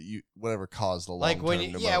whatever caused the long-term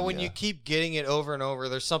pneumonia. When you keep getting it over and over,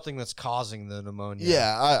 there's something that's causing the pneumonia.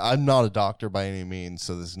 Yeah, I'm not a doctor by any means,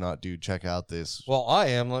 so this is not, dude, check out this. Well, I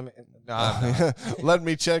am. Let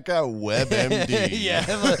me check out WebMD. Yeah,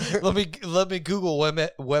 let me Google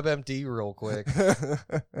WebMD real quick.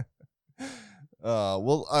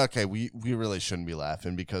 Well, okay, we really shouldn't be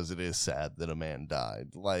laughing because it is sad that a man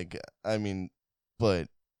died. Like, I mean, but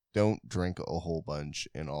don't drink a whole bunch,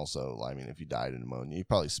 and also, I mean, if you died of pneumonia, you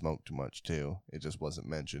probably smoked too much too. It just wasn't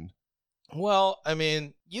mentioned. Well, I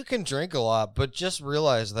mean, you can drink a lot, but just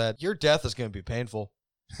realize that your death is going to be painful.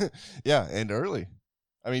 Yeah, and early.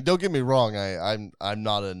 I mean, don't get me wrong. I'm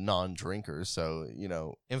not a non-drinker, so you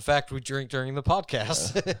know. In fact, we drink during the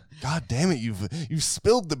podcast. God damn it! You've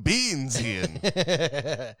spilled the beans, Ian.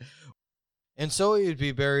 And so he would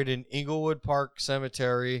be buried in Inglewood Park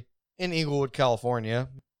Cemetery in Inglewood, California.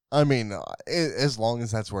 I mean, as long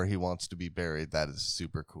as that's where he wants to be buried, that is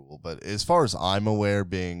super cool. But as far as I'm aware,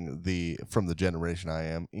 being from the generation I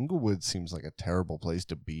am, Inglewood seems like a terrible place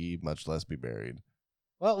to be, much less be buried.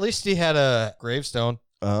 Well, at least he had a gravestone.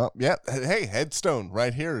 Yeah. Hey, headstone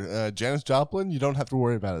right here. Janis Joplin, you don't have to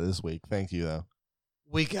worry about it this week. Thank you, though.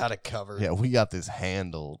 We got it covered. Yeah, we got this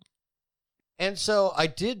handled. And so I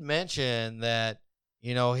did mention that,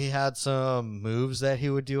 you know, he had some moves that he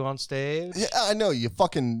would do on stage. Yeah, I know. You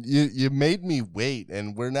made me wait,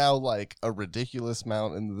 and we're now like a ridiculous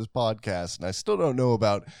amount into this podcast, and I still don't know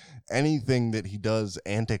about anything that he does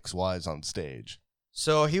antics-wise on stage.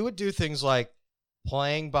 So he would do things like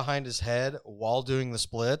playing behind his head while doing the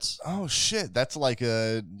splits. Oh, shit. That's like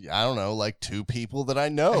I don't know, like two people that I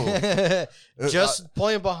know. Just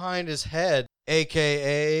playing behind his head,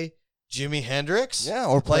 a.k.a. Jimi Hendrix.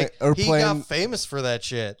 Yeah, he got famous for that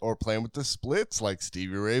shit. Or playing with the splits like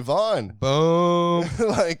Stevie Ray Vaughan. Boom.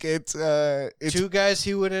 Like it's two guys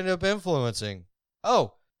he would end up influencing.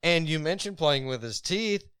 Oh, and you mentioned playing with his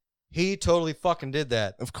teeth. He totally fucking did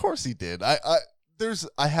that. Of course he did.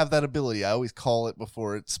 I have that ability. I always call it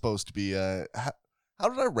before it's supposed to be how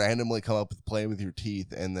did I randomly come up with playing with your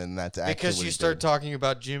teeth, and then that's actually because you start talking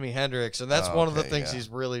about Jimi Hendrix, and that's one of the things he's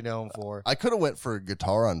really known for. I could have went for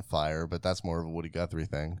Guitar on Fire, but that's more of a Woody Guthrie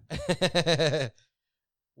thing.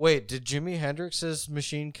 Wait, did Jimi Hendrix's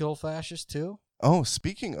machine kill fascists too? Oh,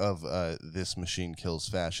 speaking of this machine kills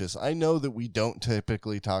fascists, I know that we don't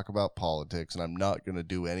typically talk about politics, and I'm not going to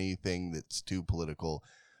do anything that's too political,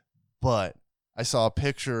 but I saw a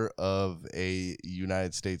picture of a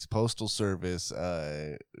United States Postal Service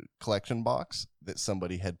collection box that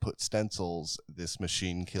somebody had put stencils, "This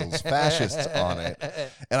machine kills fascists" on it.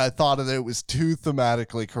 And I thought that it was too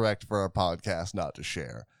thematically correct for our podcast not to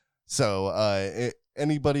share. So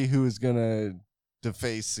anybody who is going to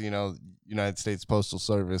deface, United States Postal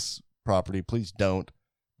Service property, please don't.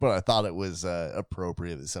 But I thought it was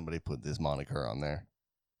appropriate that somebody put this moniker on there.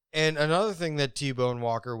 And another thing that T-Bone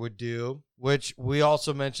Walker would do, which we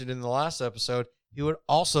also mentioned in the last episode, he would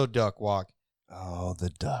also duck walk. Oh, the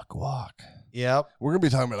duck walk. Yep. We're going to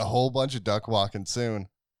be talking about a whole bunch of duck walking soon.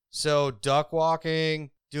 So duck walking,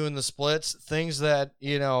 doing the splits, things that,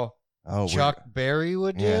 Chuck Berry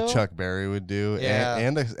would do. Yeah, Chuck Berry would do. Yeah.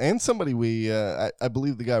 And somebody I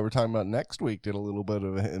believe the guy we're talking about next week did a little bit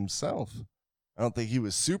of it himself. I don't think he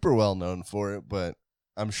was super well known for it, but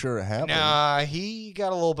I'm sure it happened. Nah, he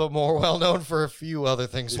got a little bit more well known for a few other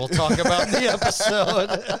things we'll talk about in the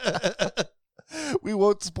episode. We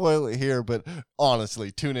won't spoil it here, but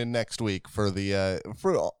honestly, tune in next week for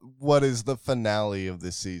for what is the finale of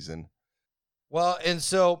this season. Well, and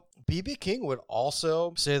so B.B. King would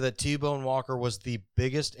also say that T-Bone Walker was the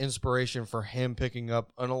biggest inspiration for him picking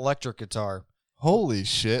up an electric guitar. Holy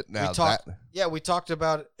shit! Now we talked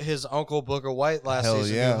about his uncle Booker White last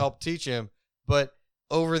season who helped teach him, but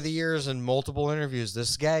over the years in multiple interviews,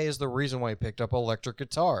 this guy is the reason why he picked up electric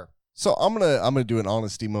guitar. So I'm gonna do an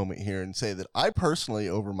honesty moment here and say that I personally,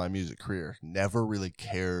 over my music career, never really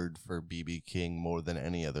cared for B.B. King more than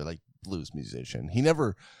any other blues musician. He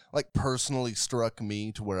never personally struck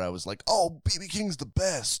me to where I was like, oh, B.B. King's the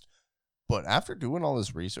best. But after doing all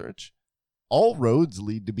this research, all roads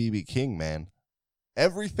lead to B.B. King, man.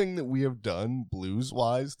 Everything that we have done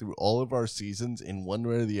blues-wise through all of our seasons in one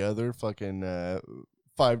way or the other, fucking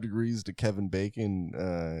 5 degrees to Kevin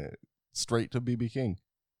Bacon, straight to B.B. King.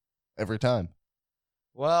 Every time.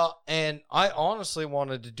 Well, and I honestly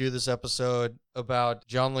wanted to do this episode about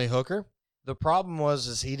John Lee Hooker. The problem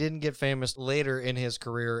was he didn't get famous later in his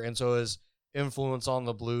career, and so his influence on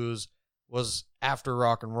the blues was after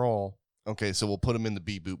rock and roll. Okay, so we'll put him in the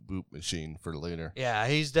beep-boop-boop machine for later. Yeah,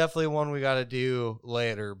 he's definitely one we got to do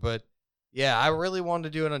later. But, yeah, I really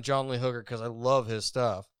wanted to do it on John Lee Hooker because I love his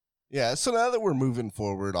stuff. Yeah, so now that we're moving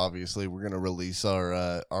forward, obviously, we're going to release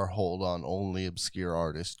our hold on only obscure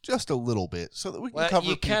artists just a little bit so that we can cover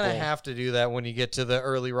people. You kind of have to do that when you get to the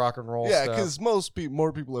early rock and roll stuff. Yeah, because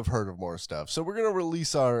more people have heard of more stuff. So we're going to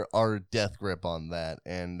release our death grip on that,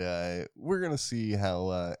 and we're going to see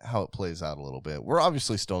how it plays out a little bit. We're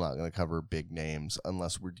obviously still not going to cover big names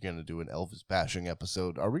unless we're going to do an Elvis bashing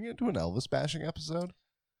episode. Are we going to do an Elvis bashing episode?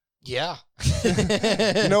 Yeah.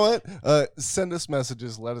 You know what? Send us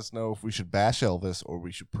messages. Let us know if we should bash Elvis or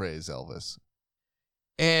we should praise Elvis.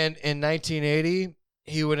 And in 1980,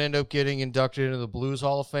 he would end up getting inducted into the Blues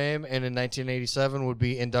Hall of Fame, and in 1987 would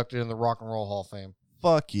be inducted in the Rock and Roll Hall of Fame.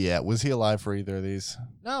 Fuck yeah. Was he alive for either of these?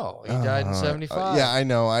 No, he died in 75. Yeah, I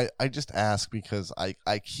know. I just ask because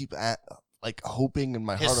I keep hoping in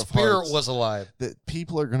my heart of hearts. His spirit was alive. That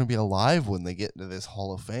people are going to be alive when they get into this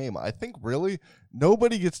Hall of Fame. I think really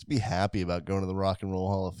nobody gets to be happy about going to the Rock and Roll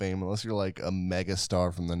Hall of Fame unless you're like a mega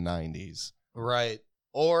star from the 90s. Right.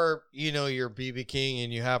 Or, you're B.B. King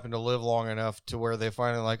and you happen to live long enough to where they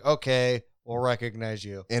finally like, okay, we'll recognize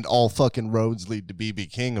you. And all fucking roads lead to B.B.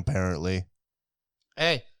 King, apparently.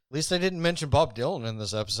 Hey, at least I didn't mention Bob Dylan in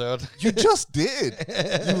this episode. You just did.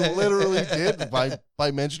 You literally did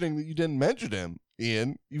by mentioning that you didn't mention him,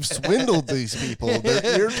 Ian. You've swindled these people their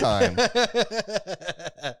eartime.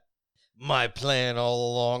 My plan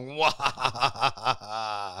all along.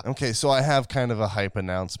 Okay, so I have kind of a hype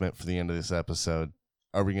announcement for the end of this episode.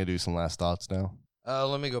 Are we going to do some last thoughts now?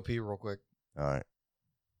 Let me go pee real quick. All right.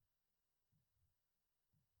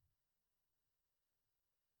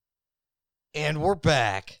 And we're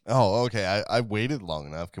back. Oh, okay. I waited long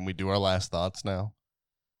enough. Can we do our last thoughts now?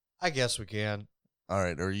 I guess we can. All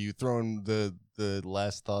right. Are you throwing the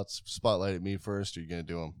last thoughts spotlight at me first, or are you going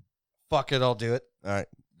to do them? Fuck it. I'll do it. All right.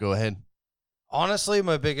 Go ahead. Honestly,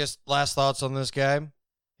 my biggest last thoughts on this guy,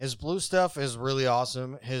 his blues stuff is really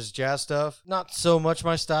awesome. His jazz stuff, not so much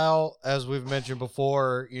my style. As we've mentioned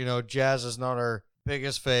before, jazz is not our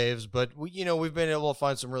biggest faves, but we've been able to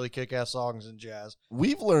find some really kick-ass songs in jazz.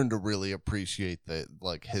 We've learned to really appreciate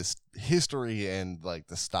his history and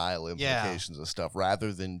the style implications of stuff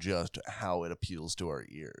rather than just how it appeals to our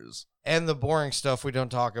ears. And the boring stuff we don't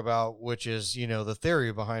talk about, which is, the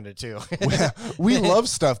theory behind it too. We love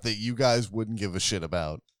stuff that you guys wouldn't give a shit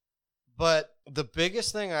about. But the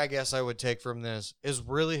biggest thing I guess I would take from this is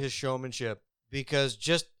really his showmanship, because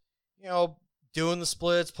just, doing the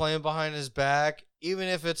splits, playing behind his back, even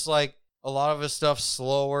if it's a lot of his stuff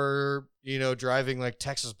slower, driving like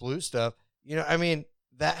Texas blues stuff. I mean,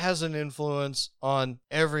 that has an influence on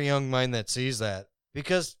every young mind that sees that,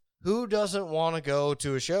 because who doesn't want to go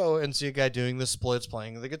to a show and see a guy doing the splits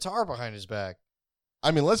playing the guitar behind his back?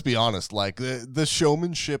 I mean, let's be honest, like the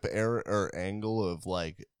showmanship era or angle of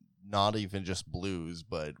like not even just blues,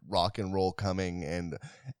 but rock and roll coming and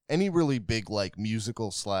any really big like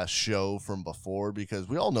musical / show from before, because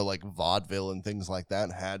we all know like vaudeville and things like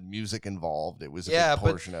that had music involved. It was a big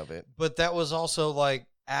portion of it. But that was also like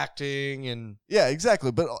acting and... Yeah,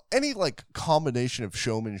 exactly. But any like combination of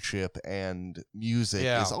showmanship and music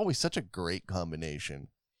is always such a great combination.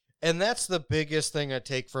 And that's the biggest thing I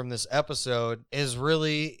take from this episode is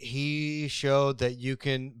really he showed that you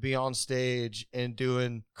can be on stage and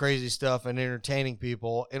doing crazy stuff and entertaining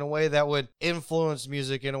people in a way that would influence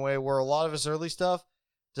music in a way where a lot of his early stuff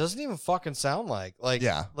doesn't even fucking sound like. Like,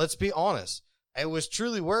 let's be honest. I was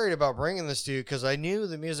truly worried about bringing this to you because I knew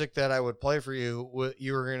the music that I would play for you,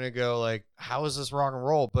 you were going to go like, how is this rock and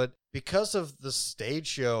roll? But because of the stage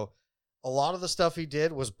show, a lot of the stuff he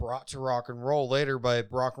did was brought to rock and roll later by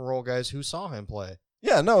rock and roll guys who saw him play.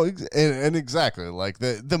 Yeah, no, and exactly. Like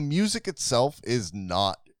the music itself is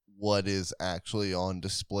not what is actually on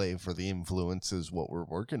display for the influences, what we're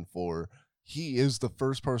working for. He is the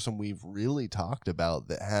first person we've really talked about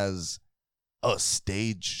that has a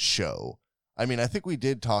stage show. I mean, I think we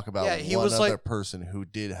did talk about one other person who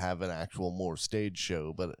did have an actual more stage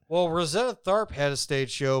show, but... Well, Rosetta Tharpe had a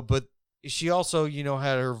stage show, but she also,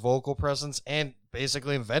 had her vocal presence and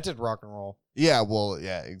basically invented rock and roll. Yeah, well,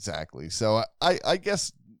 yeah, exactly. So I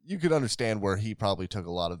guess you could understand where he probably took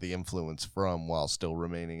a lot of the influence from while still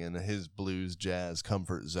remaining in his blues jazz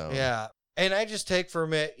comfort zone. Yeah, and I just take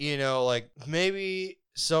from it, like maybe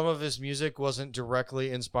some of his music wasn't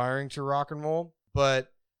directly inspiring to rock and roll,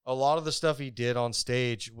 but a lot of the stuff he did on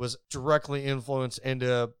stage was directly influenced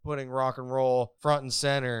into putting rock and roll front and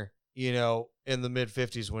center, in the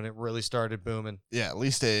mid-50s when it really started booming. Yeah, at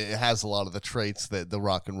least it has a lot of the traits that the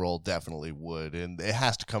rock and roll definitely would, and it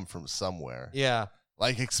has to come from somewhere. Yeah.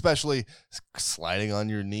 Like, especially sliding on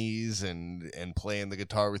your knees and playing the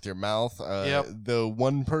guitar with your mouth. The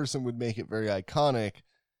one person would make it very iconic.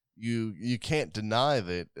 You can't deny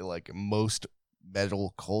that, like, most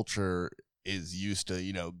metal culture is used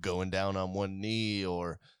to, going down on one knee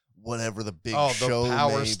or whatever the big show the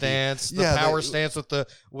power stance. The power stance with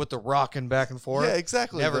the rocking back and forth. Yeah,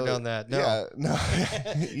 exactly. Never done that. No. Yeah, no.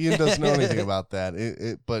 Ian doesn't know anything about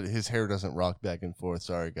that. But his hair doesn't rock back and forth.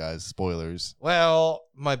 Sorry, guys. Spoilers. Well,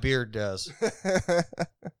 my beard does.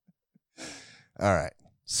 All right.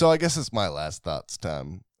 So I guess it's my last thoughts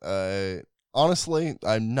time. Honestly,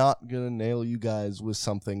 I'm not going to nail you guys with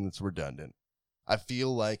something that's redundant. I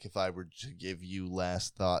feel like if I were to give you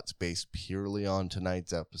last thoughts based purely on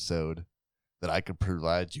tonight's episode, that I could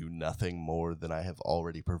provide you nothing more than I have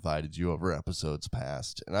already provided you over episodes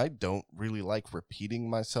past. And I don't really like repeating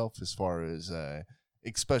myself as far as,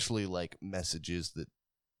 especially like messages that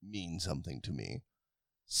mean something to me.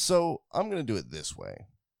 So I'm going to do it this way.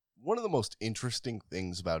 One of the most interesting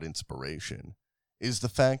things about inspiration is the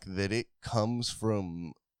fact that it comes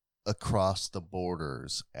from across the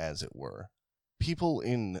borders, as it were. People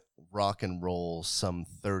in rock and roll some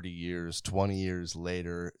 30 years, 20 years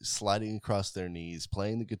later, sliding across their knees,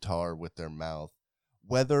 playing the guitar with their mouth,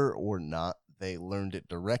 whether or not they learned it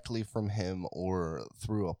directly from him or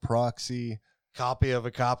through a proxy, copy of a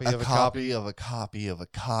copy of a copy of a copy of a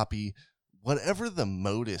copy, whatever the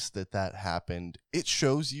modus that happened, it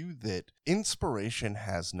shows you that inspiration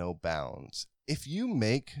has no bounds. If you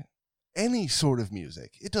make any sort of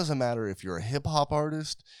music, it doesn't matter if you're a hip-hop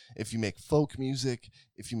artist, if you make folk music,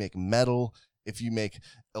 if you make metal, if you make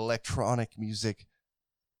electronic music,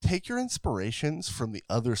 take your inspirations from the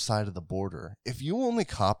other side of the border. If you only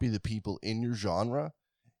copy the people in your genre,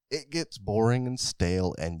 it gets boring and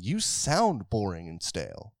stale, and you sound boring and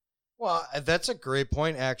stale. Well, that's a great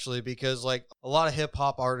point, actually, because like a lot of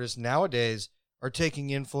hip-hop artists nowadays are taking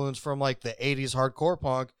influence from like the 80s hardcore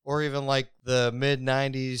punk or even like the mid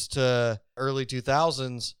 90s to early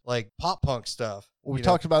 2000s, like pop punk stuff. Well, we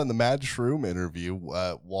talked about in the Mad Shroom interview,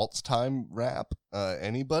 waltz time rap.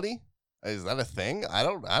 Anybody? Is that a thing? I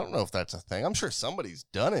don't know if that's a thing. I'm sure somebody's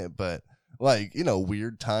done it, but like,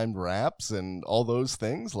 weird timed raps and all those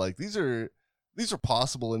things. Like these are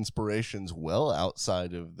possible inspirations well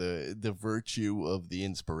outside of the virtue of the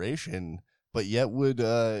inspiration, but yet would,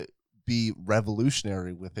 be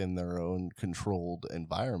revolutionary within their own controlled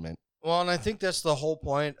environment. Well, and I think that's the whole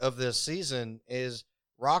point of this season is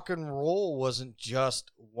rock and roll wasn't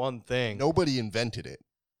just one thing. Nobody invented it.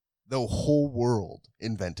 The whole world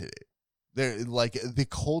invented it. They're like the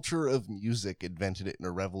culture of music invented it in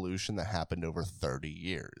a revolution that happened over 30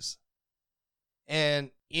 years.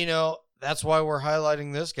 And, that's why we're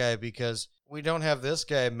highlighting this guy, because we don't have this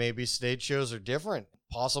guy. Maybe stage shows are different,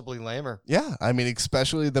 possibly lamer. Yeah, I mean,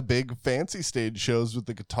 especially the big fancy stage shows with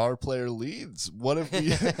the guitar player leads. What if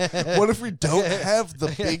we don't have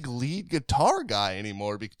the big lead guitar guy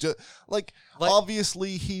anymore? Because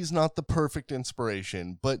obviously he's not the perfect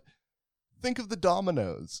inspiration, but think of the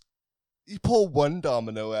dominoes. You pull one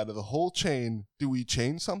domino out of the whole chain. Do we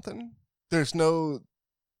change something? There's no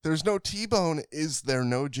T-Bone. Is there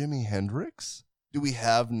no Jimi Hendrix? Do we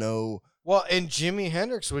have no... Well, and Jimi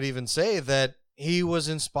Hendrix would even say that he was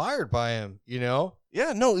inspired by him,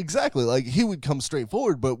 Yeah, no, exactly. Like, he would come straight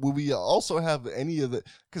forward, but would we also have any of the...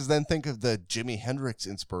 Because then think of the Jimi Hendrix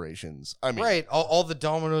inspirations. I mean... Right, all the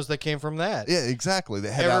dominoes that came from that. Yeah, exactly.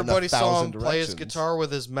 They head Everybody out in saw him 1,000 play his directions. guitar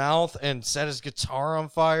with his mouth and set his guitar on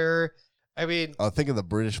fire. I mean... Think of the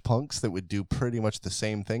British punks that would do pretty much the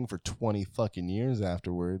same thing for 20 fucking years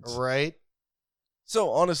afterwards. Right.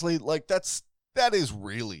 So, honestly, like, that is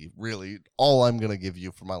really, really all I'm going to give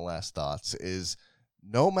you for my last thoughts is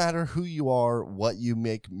no matter who you are, what you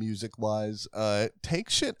make music-wise, take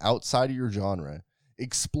shit outside of your genre.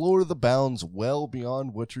 Explore the bounds well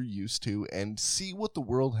beyond what you're used to and see what the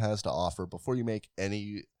world has to offer before you make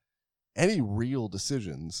any real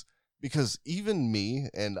decisions. Because even me,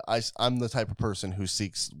 and I'm the type of person who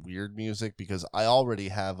seeks weird music because I already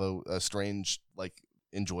have a strange, like,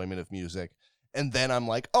 enjoyment of music. And then I'm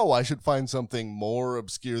like, oh, I should find something more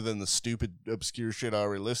obscure than the stupid, obscure shit I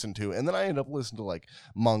already listened to. And then I end up listening to, like,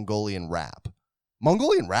 Mongolian rap.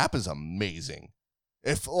 Mongolian rap is amazing.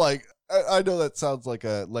 If, like, I know that sounds like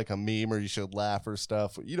a meme or you should laugh or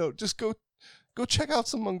stuff. Just go check out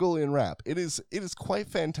some Mongolian rap. It is quite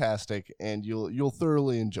fantastic, and you'll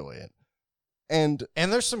thoroughly enjoy it. And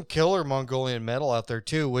there's some killer Mongolian metal out there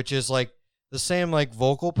too, which is like the same like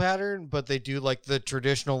vocal pattern, but they do like the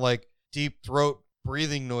traditional like deep throat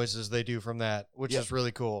breathing noises they do from that, which is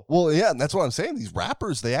really cool. Well, yeah, and that's what I'm saying. These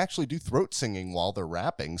rappers, they actually do throat singing while they're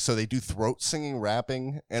rapping. So they do throat singing,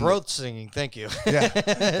 rapping, and throat singing. Thank you. Yeah,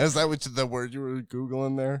 is that the word you were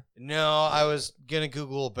Googling there? No, I was gonna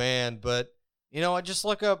Google a band, but I just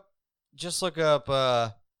look up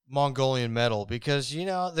Mongolian metal because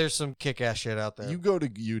there's some kick-ass shit out there. You go to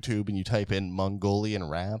YouTube and you type in Mongolian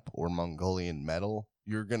rap or Mongolian metal,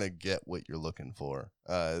 you're gonna get what you're looking for.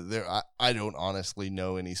 I don't honestly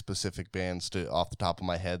know any specific bands off the top of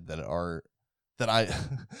my head that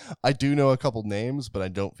I do know a couple names, but I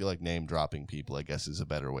don't feel like name dropping people, I guess, is a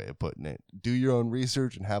better way of putting it. Do your own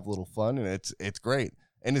research and have a little fun, and it's great.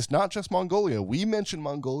 And it's not just Mongolia. We mentioned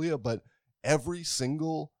Mongolia, but every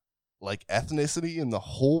single like ethnicity in the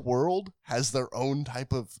whole world has their own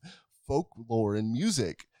type of folklore and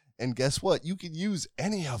music. And guess what? You can use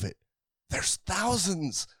any of it. There's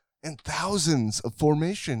thousands and thousands of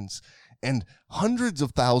formations and hundreds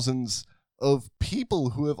of thousands of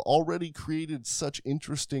people who have already created such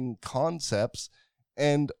interesting concepts.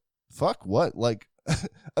 And fuck what? Like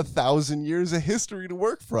 1,000 years of history to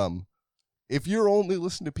work from. If you're only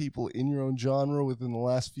listening to people in your own genre within the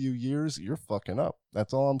last few years, you're fucking up.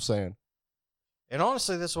 That's all I'm saying. And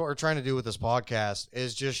honestly, that's what we're trying to do with this podcast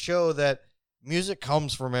is just show that music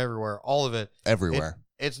comes from everywhere, all of it. Everywhere.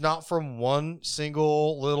 It's not from one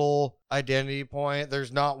single little identity point.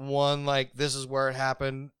 There's not one like this is where it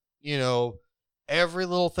happened. Every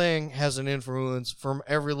little thing has an influence from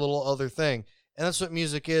every little other thing. And that's what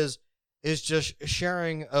music is just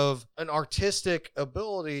sharing of an artistic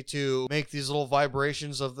ability to make these little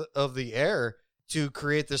vibrations of the air to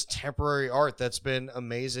create this temporary art that's been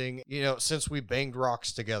amazing, since we banged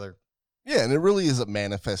rocks together. Yeah, and it really is a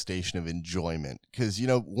manifestation of enjoyment because,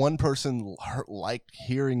 one person liked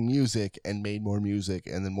hearing music and made more music,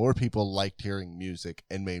 and then more people liked hearing music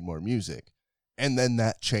and made more music. And then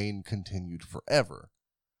that chain continued forever.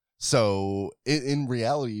 So in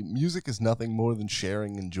reality, music is nothing more than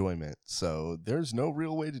sharing enjoyment. So there's no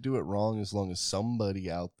real way to do it wrong as long as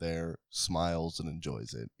somebody out there smiles and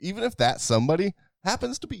enjoys it. Even if that somebody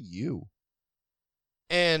happens to be you.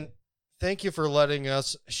 And thank you for letting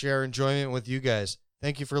us share enjoyment with you guys.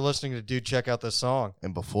 Thank you for listening to Dude Check Out This Song.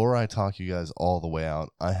 And before I talk you guys all the way out,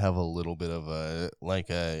 I have a little bit of a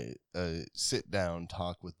sit down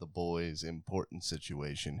talk with the boys important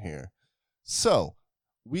situation here. So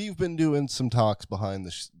we've been doing some talks behind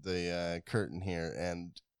the curtain here,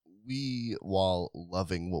 and we, while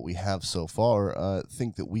loving what we have so far,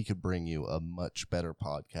 think that we could bring you a much better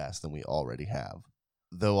podcast than we already have.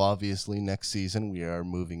 Though obviously next season we are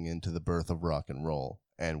moving into the birth of rock and roll.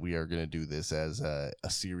 and we are going to do this as a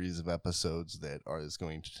series of episodes that is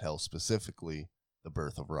going to tell specifically the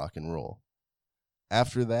birth of rock and roll.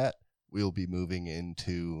 After that, we'll be moving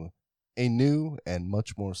into a new and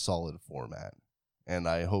much more solid format. And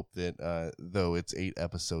I hope that though it's 8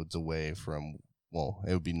 episodes away from, well,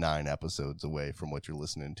 it would be 9 episodes away from what you're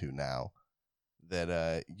listening to now,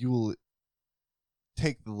 that you will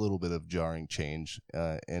take the little bit of jarring change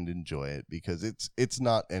and enjoy it, because it's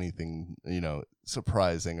not anything,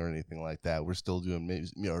 surprising or anything like that. We're still doing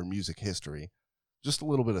our music history, just a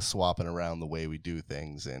little bit of swapping around the way we do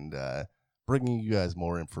things and bringing you guys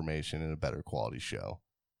more information and a better quality show.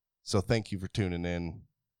 So thank you for tuning in.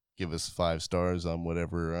 Give us 5 stars on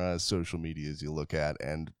whatever social medias you look at,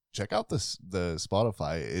 and check out the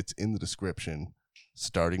Spotify. It's in the description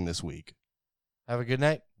starting this week. Have a good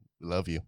night. Love you.